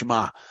 It's the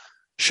Shema.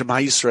 Shema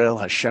Yisrael,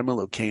 Hashem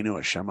Elokeinu,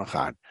 Hashem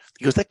Echad.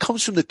 He goes, that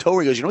comes from the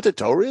Torah. He goes, you know what the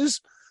Torah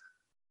is?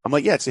 I'm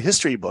like, yeah, it's a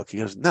history book. He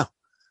goes, no.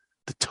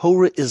 The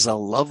Torah is a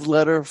love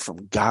letter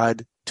from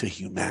God to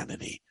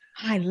humanity.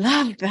 I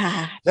love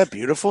that. Isn't that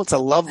beautiful? It's a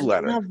love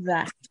letter. I love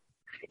that.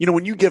 You know,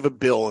 when you give a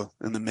bill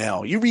in the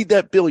mail, you read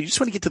that bill, you just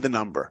want to get to the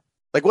number.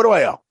 Like, what do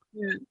I owe?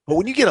 Yeah. But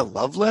when you get a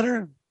love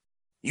letter,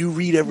 you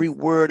read every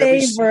word,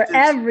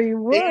 every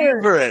word.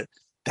 Savor it.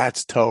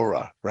 That's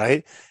Torah,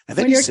 right? And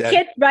then when your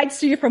kid writes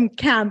to you from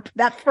camp,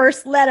 that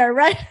first letter,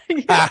 right?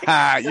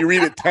 You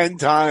read it 10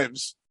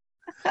 times,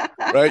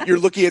 right? You're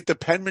looking at the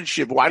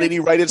penmanship. Why did he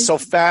write it so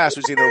fast?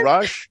 Was he in a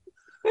rush?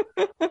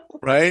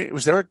 Right?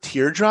 Was there a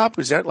teardrop?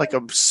 Was that like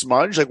a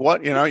smudge? Like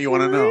what? You know, you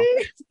want to know.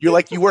 You're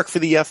like, you work for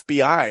the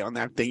FBI on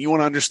that thing. You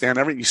want to understand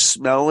everything. You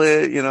smell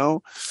it, you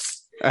know.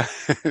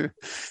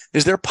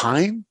 Is there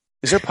pine?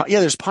 Is there pine? Yeah,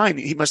 there's pine.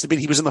 He was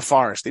in the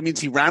forest. It means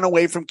he ran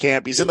away from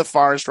camp. He's in the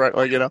forest, right?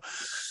 Or, you know.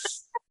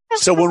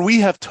 So when we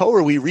have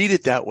Torah, we read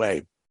it that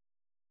way.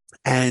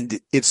 And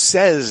it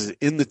says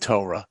in the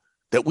Torah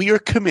that we are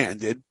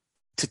commanded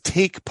to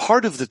take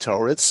part of the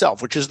Torah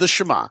itself, which is the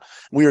Shema.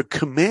 We are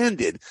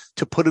commanded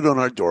to put it on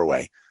our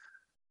doorway.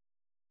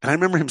 And I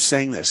remember him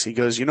saying this. He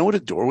goes, you know what a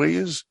doorway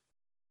is?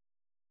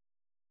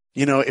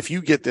 You know, if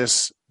you get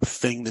this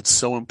thing that's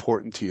so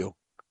important to you,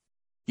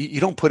 you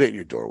don't put it in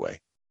your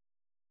doorway,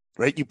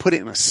 right? You put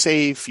it in a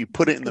safe. You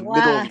put it in the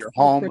middle of your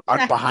home,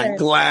 behind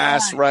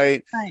glass,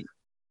 right?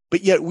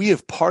 But yet we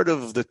have part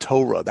of the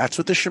Torah. That's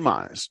what the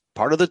Shema is.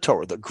 Part of the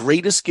Torah, the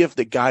greatest gift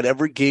that God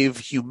ever gave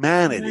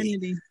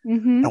humanity.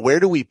 And where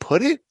do we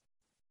put it?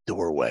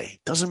 Doorway.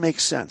 Doesn't make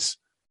sense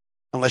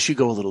unless you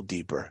go a little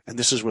deeper. And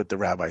this is what the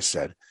rabbi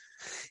said.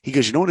 He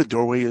goes, you know what a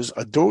doorway is?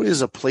 A doorway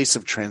is a place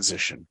of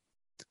transition.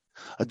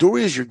 A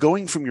doorway is you're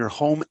going from your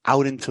home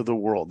out into the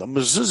world. A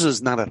mezuzah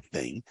is not a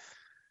thing.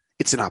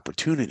 It's an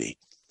opportunity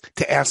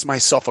to ask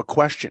myself a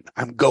question.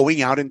 I'm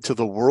going out into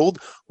the world.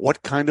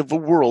 What kind of a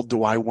world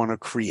do I want to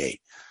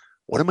create?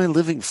 What am I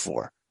living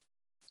for?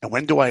 And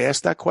when do I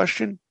ask that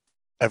question?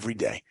 Every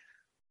day.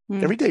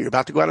 Every day you're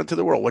about to go out into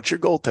the world. What's your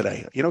goal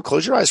today? You know,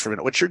 close your eyes for a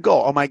minute. What's your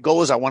goal? Oh, my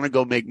goal is I want to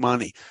go make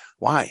money.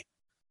 Why?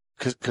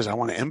 Because I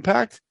want to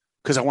impact?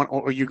 Because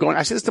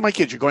I say this to my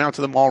kids, you're going out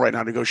to the mall right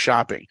now to go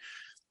shopping.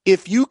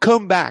 If you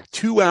come back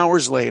 2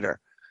 hours later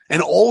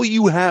and all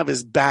you have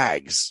is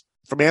bags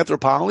from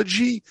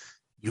Anthropologie,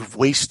 you've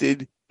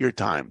wasted your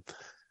time.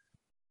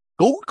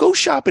 Go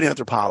shop in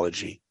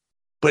Anthropologie.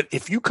 But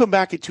if you come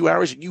back in 2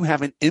 hours and you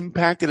haven't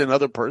impacted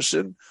another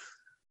person,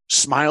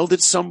 smiled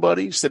at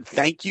somebody, said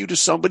thank you to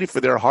somebody for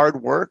their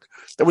hard work.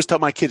 I always tell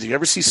my kids, if you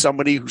ever see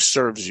somebody who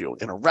serves you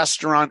in a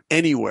restaurant,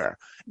 anywhere,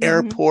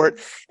 airport,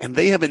 and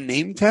they have a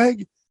name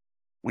tag,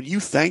 when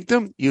you thank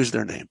them, use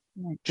their name.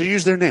 Just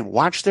use their name.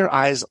 Watch their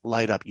eyes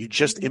light up. You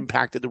just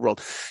impacted the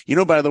world. You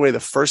know, by the way, the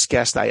first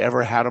guest I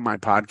ever had on my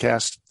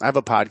podcast, I have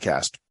a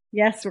podcast.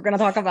 Yes, we're going to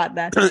talk about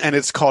that. And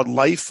it's called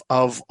Life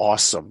of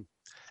Awesome.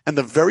 And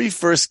the very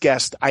first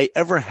guest I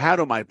ever had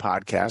on my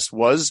podcast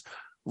was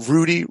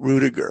Rudy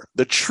Rudiger,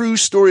 the true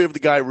story of the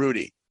guy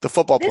Rudy, the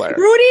football player.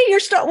 Rudy,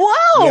 wow.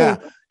 Yeah.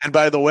 And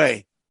by the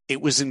way,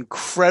 it was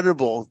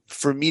incredible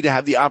for me to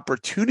have the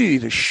opportunity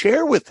to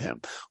share with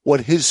him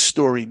what his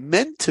story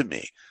meant to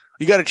me.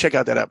 You got to check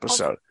out that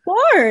episode. Of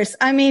course.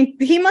 I mean,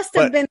 he must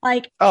have been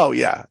like, oh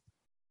yeah.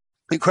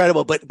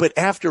 Incredible. But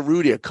after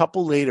Rudy, a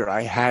couple later,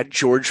 I had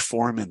George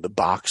Foreman, the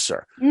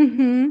boxer,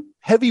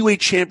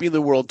 heavyweight champion of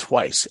the world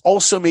twice,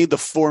 also made the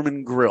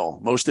Foreman grill.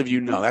 Most of you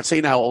know. That's how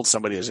you know how old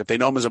somebody is. If they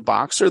know him as a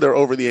boxer, they're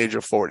over the age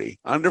of 40.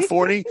 Under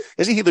 40,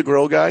 isn't he the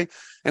grill guy?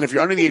 And if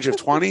you're under the age of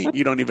 20,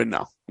 you don't even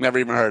know. Never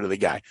even heard of the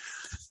guy.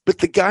 But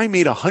the guy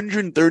made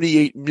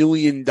 $138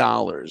 million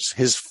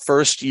his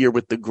first year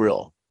with the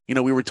grill. You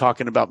know, we were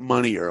talking about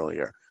money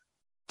earlier.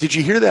 Did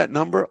you hear that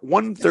number?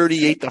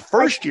 138 the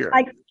first year.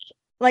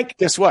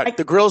 Guess what?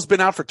 The grill's been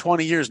out for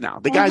 20 years now.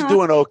 The guy's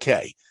doing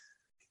okay.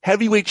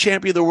 Heavyweight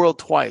champion of the world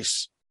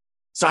twice.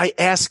 So I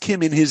asked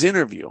him in his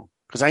interview,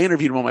 because I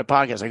interviewed him on my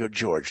podcast. I go,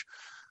 George,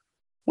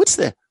 what's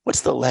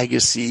the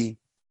legacy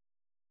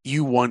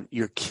you want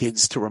your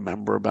kids to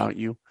remember about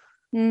you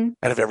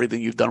out of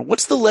everything you've done?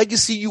 What's the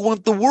legacy you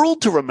want the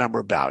world to remember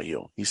about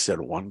you? He said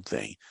one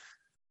thing,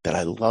 that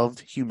I loved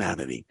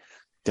humanity,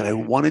 that I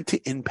wanted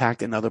to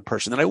impact another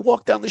person. And I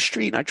walk down the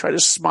street and I try to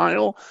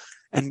smile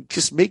and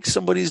just make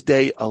somebody's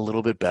day a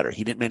little bit better.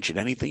 He didn't mention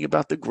anything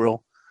about the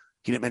grill.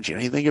 He didn't mention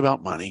anything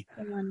about money.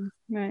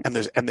 Right. And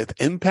the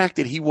impact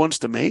that he wants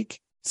to make,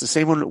 it's the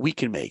same one that we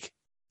can make.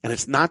 And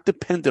it's not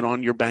dependent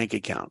on your bank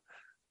account.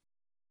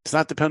 It's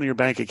not dependent on your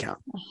bank account.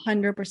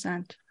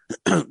 100%.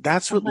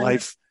 That's what 100%.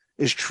 life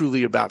is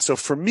truly about. So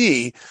for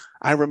me,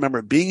 I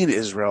remember being in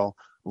Israel,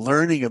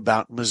 learning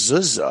about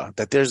mezuzah,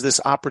 that there's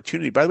this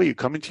opportunity. By the way, you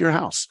come into your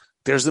house,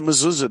 there's the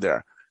mezuzah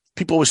there.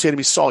 People always say to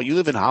me, Saul, you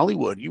live in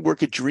Hollywood. You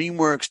work at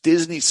DreamWorks,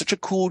 Disney, such a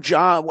cool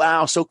job.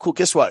 Wow, so cool.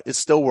 Guess what? It's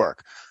still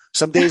work.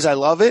 Some days I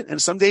love it,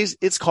 and some days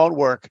it's called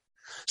work.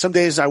 Some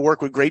days I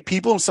work with great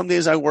people, and some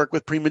days I work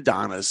with prima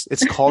donnas.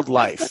 It's called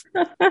life.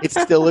 It's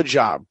still a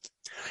job.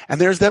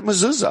 And there's that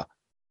mezuzah.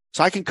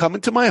 So I can come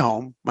into my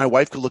home. My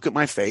wife could look at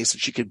my face,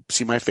 and she could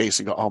see my face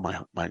and go, oh,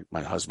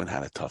 my husband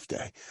had a tough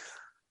day.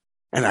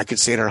 And I could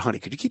say to her, honey,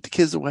 could you keep the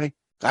kids away?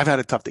 I've had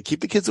a tough day. Keep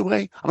the kids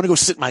away. I'm going to go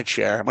sit in my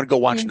chair. I'm going to go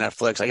watch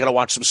Netflix. I got to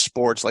watch some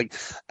sports. Like,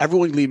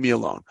 everyone leave me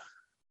alone.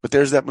 But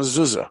there's that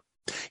mezuzah.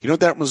 You know what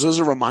that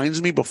mezuzah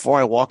reminds me before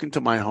I walk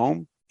into my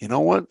home? You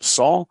know what,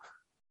 Saul?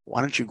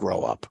 Why don't you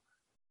grow up?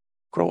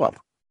 Grow up.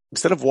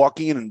 Instead of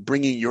walking in and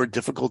bringing your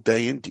difficult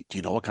day in, do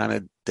you know what kind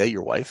of day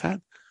your wife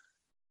had?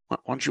 Why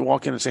don't you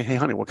walk in and say, hey,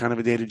 honey, what kind of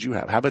a day did you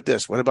have? How about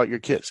this? What about your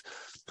kids?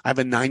 I have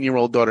a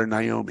 9-year-old daughter,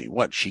 Naomi.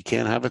 What, she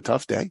can't have a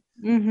tough day?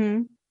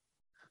 Mm-hmm.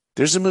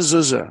 There's a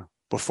mezuzah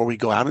before we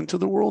go out into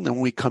the world and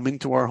when we come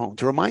into our home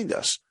to remind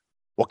us,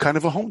 what kind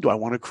of a home do I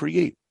want to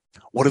create?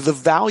 What are the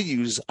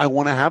values I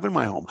want to have in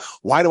my home?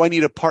 Why do I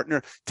need a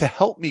partner to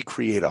help me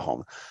create a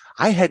home?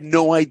 I had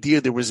no idea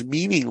there was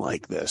meaning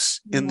like this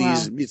in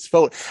these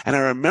mitzvot. And I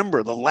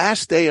remember the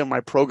last day of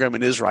my program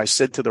in Israel, I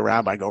said to the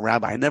rabbi,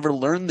 Rabbi, I never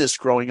learned this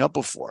growing up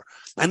before.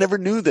 I never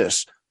knew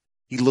this.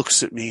 He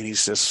looks at me and he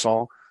says,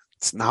 Saul,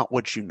 it's not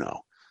what you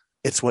know.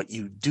 It's what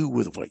you do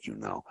with what you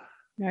know.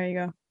 There you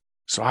go.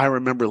 So I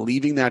remember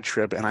leaving that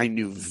trip and I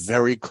knew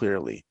very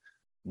clearly,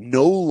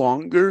 no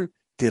longer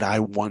did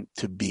I want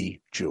to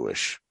be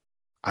Jewish.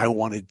 I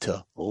wanted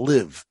to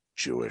live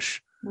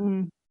Jewish.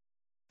 And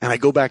I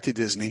go back to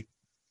Disney.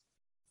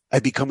 I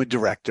become a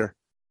director.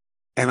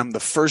 And I'm the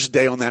first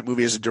day on that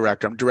movie as a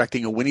director. I'm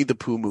directing a Winnie the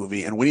Pooh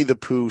movie and Winnie the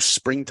Pooh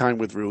Springtime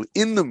with Rue.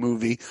 In the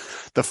movie,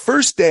 the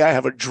first day I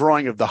have a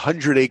drawing of the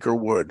 100-acre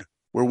wood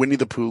where Winnie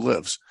the Pooh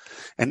lives.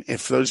 And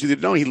if those of you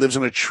that know, he lives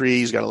on a tree.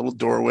 He's got a little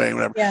doorway,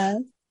 whatever. Yeah.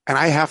 And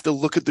I have to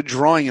look at the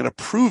drawing and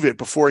approve it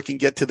before it can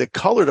get to the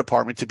color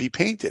department to be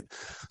painted.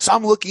 So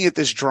I'm looking at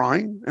this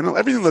drawing and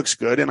everything looks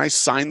good. And I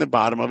sign the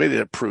bottom of it.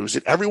 It approves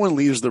it. Everyone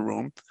leaves the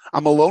room.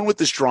 I'm alone with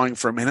this drawing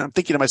for a minute. I'm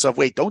thinking to myself,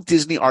 wait, don't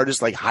Disney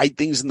artists like hide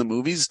things in the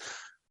movies?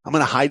 I'm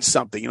going to hide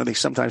something. You know, they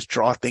sometimes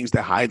draw things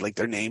to hide like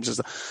their names and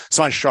stuff.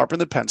 So I sharpen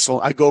the pencil.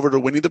 I go over to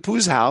Winnie the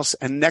Pooh's house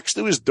and next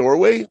to his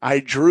doorway, I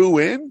drew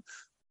in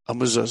a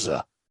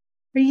mezuzah.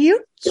 Are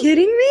you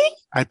kidding me?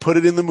 I put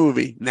it in the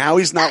movie. Now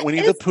he's not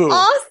Winnie the Pooh.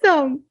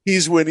 Awesome.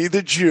 He's Winnie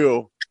the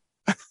Jew.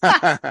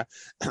 The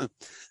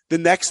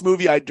next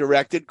movie I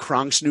directed,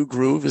 Kronk's New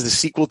Groove, is the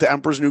sequel to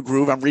Emperor's New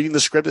Groove. I'm reading the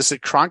script. It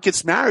said Kronk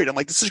gets married. I'm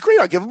like, this is great.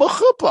 I'll give him a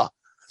chuppah.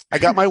 I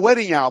got my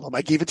wedding album.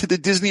 I gave it to the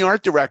Disney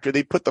art director.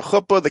 They put the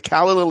chuppah, the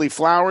calla lily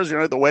flowers,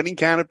 the wedding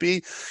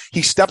canopy.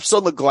 He steps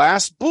on the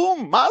glass.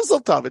 Boom,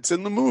 mazel tov. It's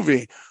in the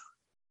movie.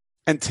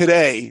 And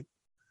today,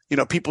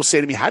 people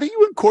say to me, how do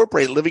you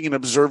incorporate living an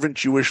observant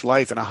Jewish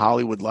life in a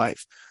Hollywood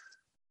life?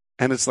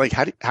 And it's like,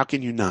 how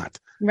can you not?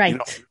 Right.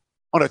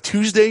 On a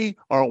Tuesday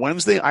or a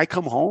Wednesday, I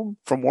come home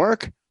from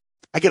work.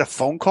 I get a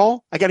phone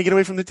call. I got to get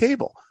away from the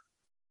table.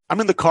 I'm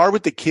in the car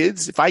with the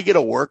kids. If I get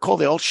a work call,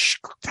 they all, shh,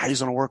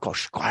 Daddy's on a work call.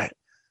 Shh, quiet.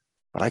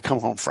 But I come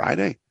home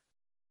Friday.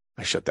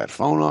 I shut that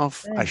phone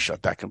off. I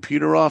shut that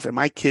computer off. And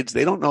my kids,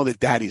 they don't know that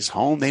Daddy's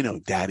home. They know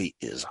Daddy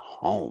is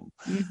home.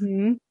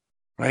 Mm-hmm.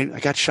 Right? I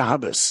got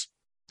Shabbos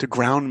to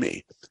ground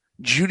me.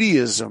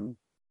 Judaism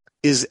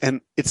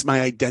it's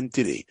my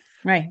identity.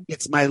 Right.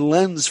 It's my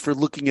lens for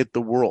looking at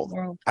the world.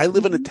 I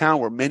live in a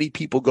town where many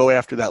people go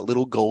after that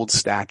little gold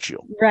statue.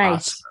 Right.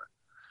 Oscar.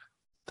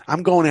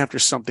 I'm going after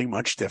something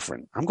much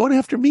different. I'm going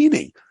after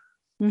meaning.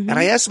 Mm-hmm. And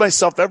I ask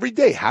myself every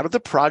day, how do the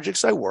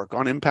projects I work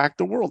on impact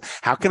the world?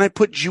 How can I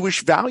put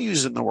Jewish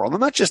values in the world? I'm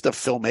not just a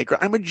filmmaker.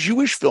 I'm a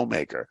Jewish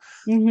filmmaker.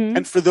 Mm-hmm.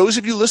 And for those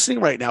of you listening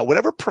right now,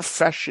 whatever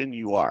profession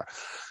you are,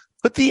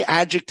 put the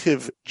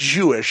adjective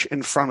Jewish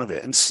in front of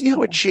it and see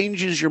how it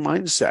changes your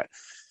mindset.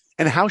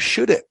 And how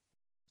should it?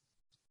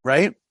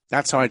 Right?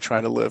 That's how I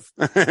try to live.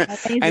 And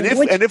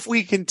if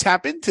we can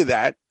tap into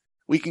that,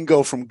 we can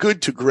go from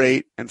good to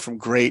great and from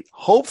great,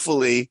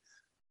 hopefully,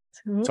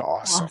 to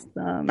awesome.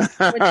 Which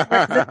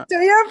to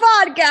your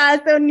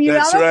podcast. So you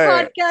have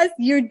a podcast,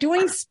 you're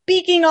doing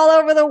speaking all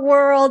over the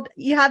world.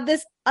 You have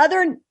this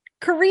other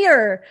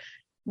career.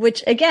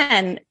 which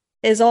again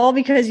is all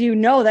because you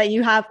know that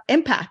you have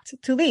impact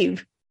to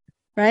leave,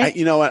 right?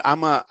 You know what?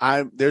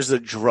 There's a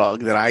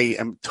drug that I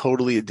am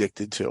totally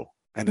addicted to,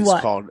 and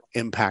it's called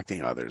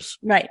impacting others.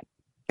 Right.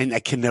 And I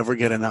can never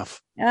get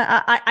enough.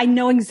 I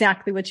know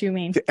exactly what you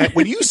mean.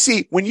 When you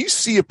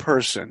see a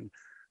person,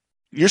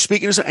 you're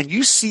speaking to someone, and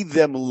you see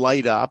them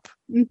light up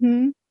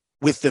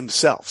with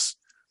themselves.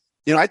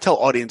 You know, I tell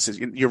audiences,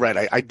 you're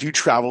right. I do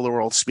travel the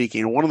world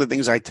speaking. And one of the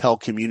things I tell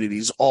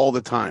communities all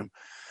the time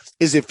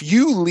is if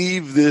you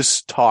leave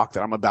this talk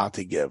that I'm about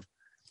to give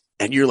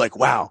and you're like,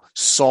 wow,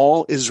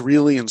 Saul is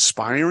really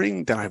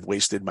inspiring, then I've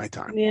wasted my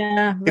time.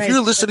 Yeah. Right. If you're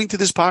listening to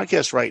this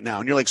podcast right now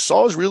and you're like,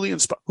 Saul is really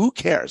inspiring, who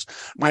cares?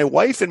 My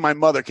wife and my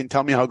mother can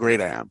tell me how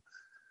great I am.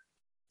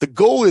 The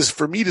goal is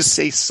for me to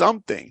say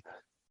something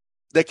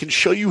that can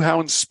show you how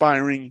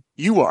inspiring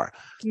you are,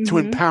 to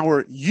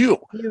empower you.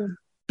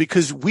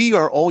 Because we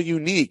are all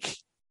unique.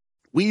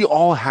 We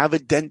all have a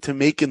dent to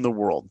make in the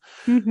world.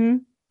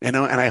 And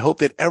I hope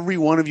that every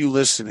one of you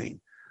listening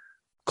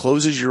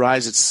closes your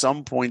eyes at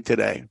some point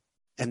today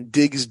and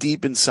digs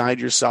deep inside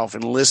yourself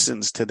and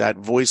listens to that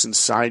voice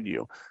inside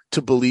you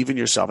to believe in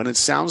yourself. And it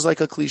sounds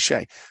like a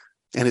cliche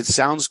and it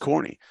sounds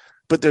corny,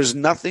 but there's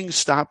nothing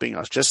stopping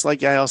us. Just like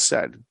Yael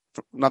said,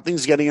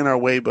 nothing's getting in our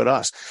way but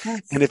us.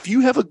 Yes. And if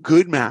you have a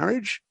good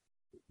marriage,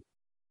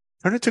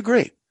 turn it to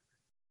great.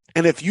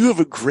 And if you have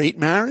a great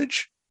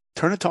marriage,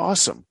 turn it to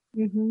awesome.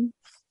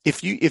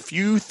 If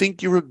you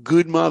think you're a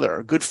good mother,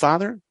 a good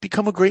father,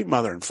 become a great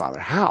mother and father.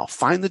 How?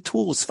 Find the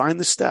tools, find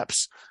the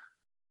steps.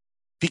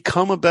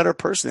 Become a better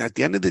person. At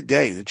the end of the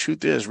day, the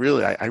truth is,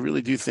 really, I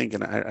really do think,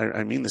 and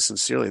I mean this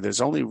sincerely,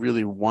 there's only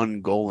really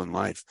one goal in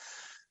life,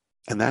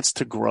 and that's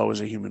to grow as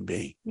a human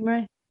being.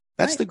 Right.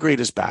 That's the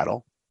greatest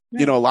battle.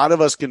 Right. You know, a lot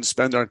of us can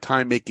spend our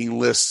time making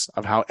lists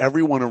of how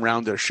everyone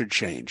around us should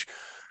change.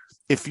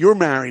 If you're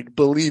married,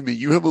 believe me,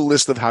 you have a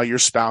list of how your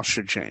spouse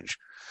should change.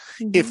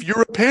 If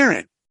you're a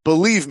parent,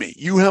 believe me,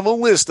 you have a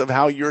list of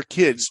how your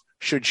kids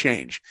should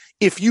change.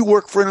 If you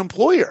work for an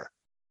employer,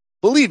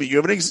 believe me, you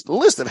have a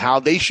list of how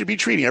they should be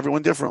treating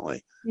everyone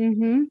differently.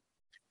 Do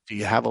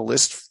you have a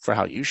list for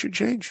how you should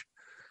change?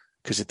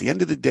 Because at the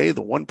end of the day,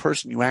 the one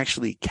person you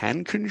actually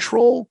can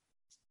control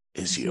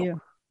is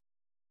you.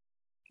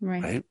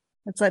 Right?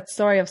 It's that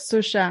story of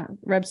Susha,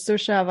 Reb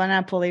Susha of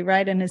Annapolis,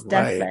 right? In his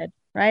deathbed.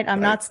 Right? I'm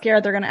not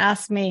scared. They're going to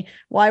ask me,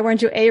 why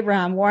weren't you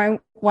Abraham? Why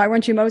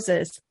weren't you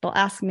Moses? They'll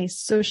ask me,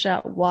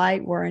 Susha, why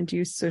weren't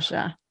you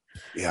Susha?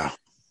 Yeah.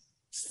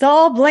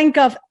 Saul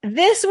Blinkoff,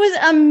 this was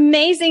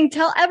amazing.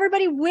 Tell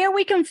everybody where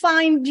we can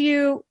find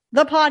you,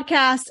 the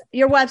podcast,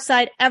 your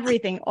website,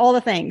 everything, all the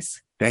things.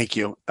 Thank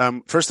you.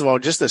 First of all,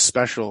 just a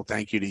special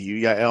thank you to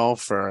you, Yael,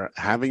 for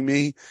having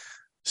me,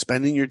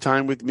 spending your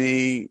time with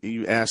me.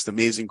 You asked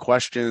amazing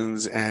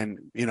questions. And,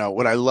 you know,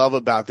 what I love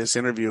about this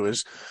interview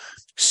is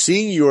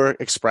seeing your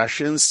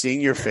expressions,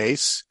 seeing your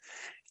face.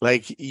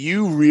 Like,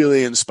 you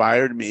really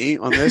inspired me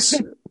on this.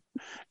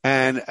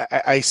 And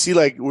I see,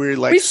 like, we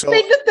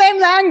speak the same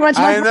language.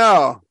 I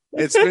know.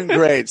 It's been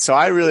great. So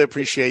I really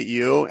appreciate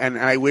you. And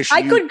I wish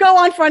I could go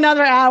on for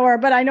another hour,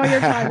 but I know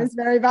your time is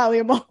very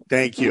valuable.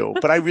 Thank you.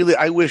 But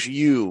I wish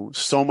you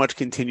so much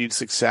continued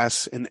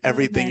success in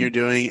everything you're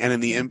doing and in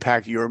the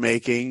impact you're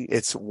making.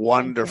 It's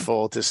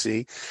wonderful to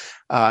see.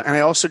 And I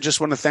also just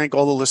want to thank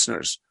all the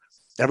listeners,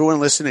 everyone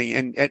listening,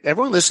 and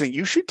everyone listening.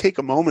 You should take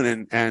a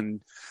moment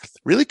and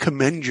really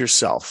commend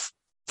yourself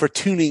for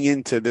tuning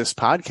into this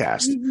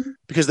podcast,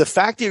 because the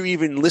fact that you're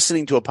even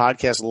listening to a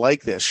podcast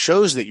like this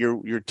shows that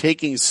you're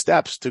taking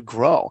steps to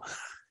grow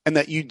and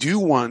that you do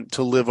want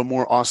to live a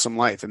more awesome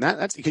life. And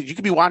that's because you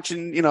could be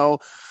watching, you know,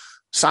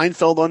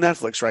 Seinfeld on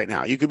Netflix right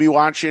now. You could be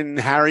watching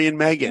Harry and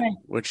Meghan,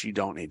 which you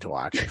don't need to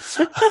watch.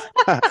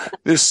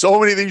 There's so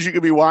many things you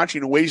could be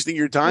watching and wasting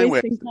your time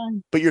with.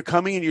 But you're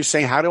coming and you're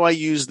saying, how do I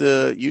use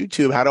the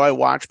YouTube? How do I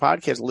watch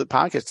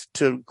podcasts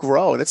to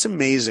grow? That's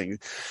amazing.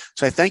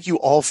 So I thank you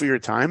all for your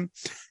time.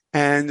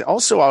 And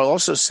also, I'll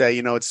also say,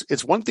 you know,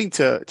 it's one thing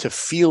to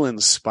feel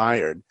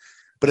inspired,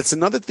 but it's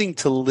another thing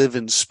to live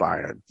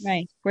inspired.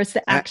 Right. Where's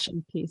the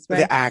action piece,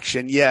 right? The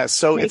action. Yeah.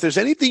 So if there's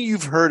anything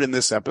you've heard in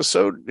this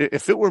episode,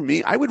 if it were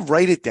me, I would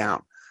write it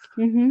down.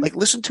 Like,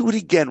 listen to it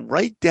again,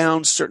 write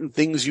down certain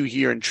things you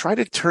hear and try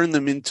to turn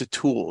them into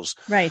tools.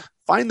 Right.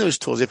 Find those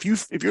tools. If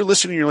you're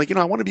listening, you're like, you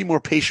know, I want to be more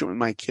patient with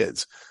my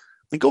kids,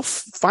 then go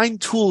find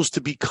tools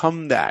to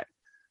become that.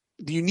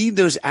 You need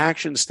those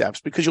action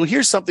steps, because you'll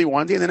hear something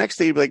one day and the next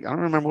day you'll be like, I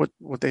don't remember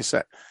what they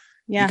said.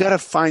 Yeah. You got to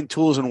find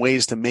tools and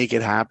ways to make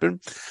it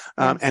happen.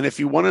 And if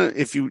you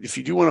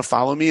do want to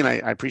follow me, and I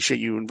appreciate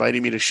you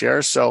inviting me to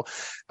share. So,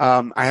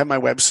 I have my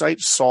website,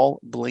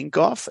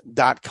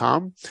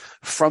 saulblinkoff.com.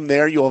 From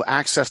there, you'll have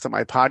access to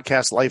my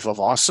podcast, Life of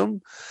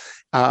Awesome.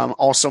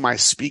 Also my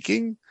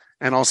speaking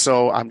And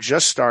also, I'm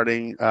just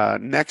starting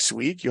next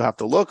week. You'll have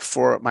to look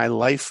for my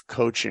life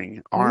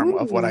coaching arm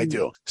of what I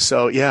do.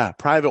 So yeah,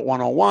 private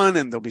 101,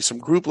 and there'll be some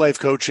group life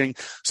coaching.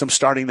 So I'm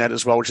starting that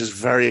as well, which is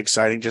very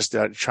exciting, just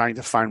trying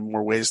to find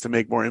more ways to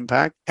make more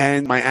impact.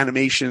 And my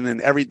animation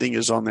and everything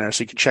is on there.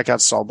 So you can check out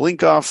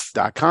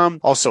saulblinkoff.com.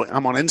 Also,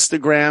 I'm on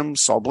Instagram,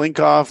 Saul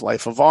Blinkoff,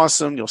 Life of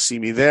Awesome. You'll see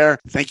me there.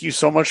 Thank you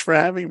so much for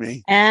having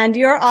me. And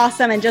you're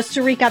awesome. And just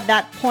to recap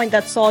that point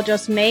that Saul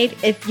just made,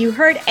 if you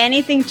heard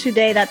anything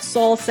today that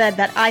Saul said,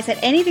 that I said,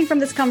 anything from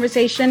this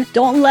conversation,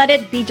 don't let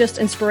it be just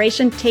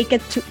inspiration. Take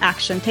it to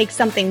action. Take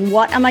something.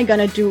 What am I going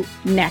to do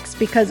next?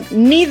 Because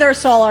neither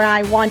Saul or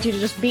I want you to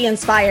just be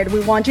inspired. We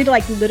want you to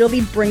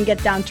literally bring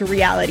it down to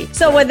reality.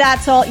 So with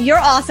that, Saul, you're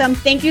awesome.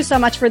 Thank you so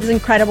much for this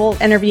incredible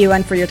interview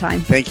and for your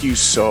time. Thank you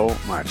so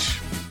much.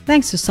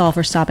 Thanks to Saul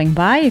for stopping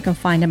by. You can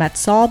find him at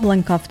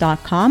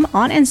saulblinkoff.com,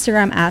 on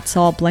Instagram at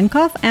Saul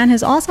Blinkoff, and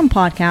his awesome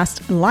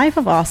podcast, Life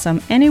of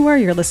Awesome, anywhere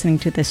you're listening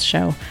to this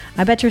show.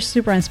 I bet you're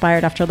super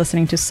inspired after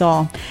listening to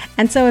Saul.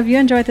 And so if you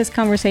enjoyed this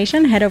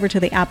conversation, head over to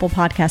the Apple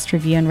Podcast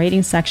review and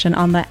rating section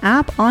on the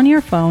app on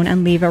your phone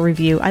and leave a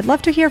review. I'd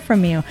love to hear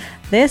from you.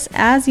 This,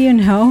 as you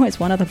know, is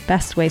one of the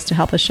best ways to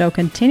help the show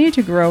continue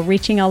to grow,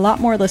 reaching a lot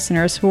more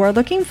listeners who are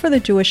looking for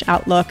the Jewish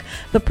outlook,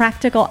 the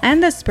practical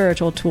and the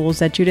spiritual tools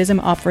that Judaism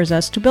offers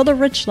us to build a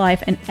rich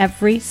life in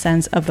every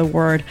sense of the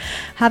word.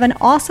 Have an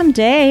awesome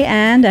day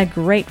and a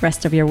great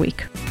rest of your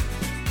week.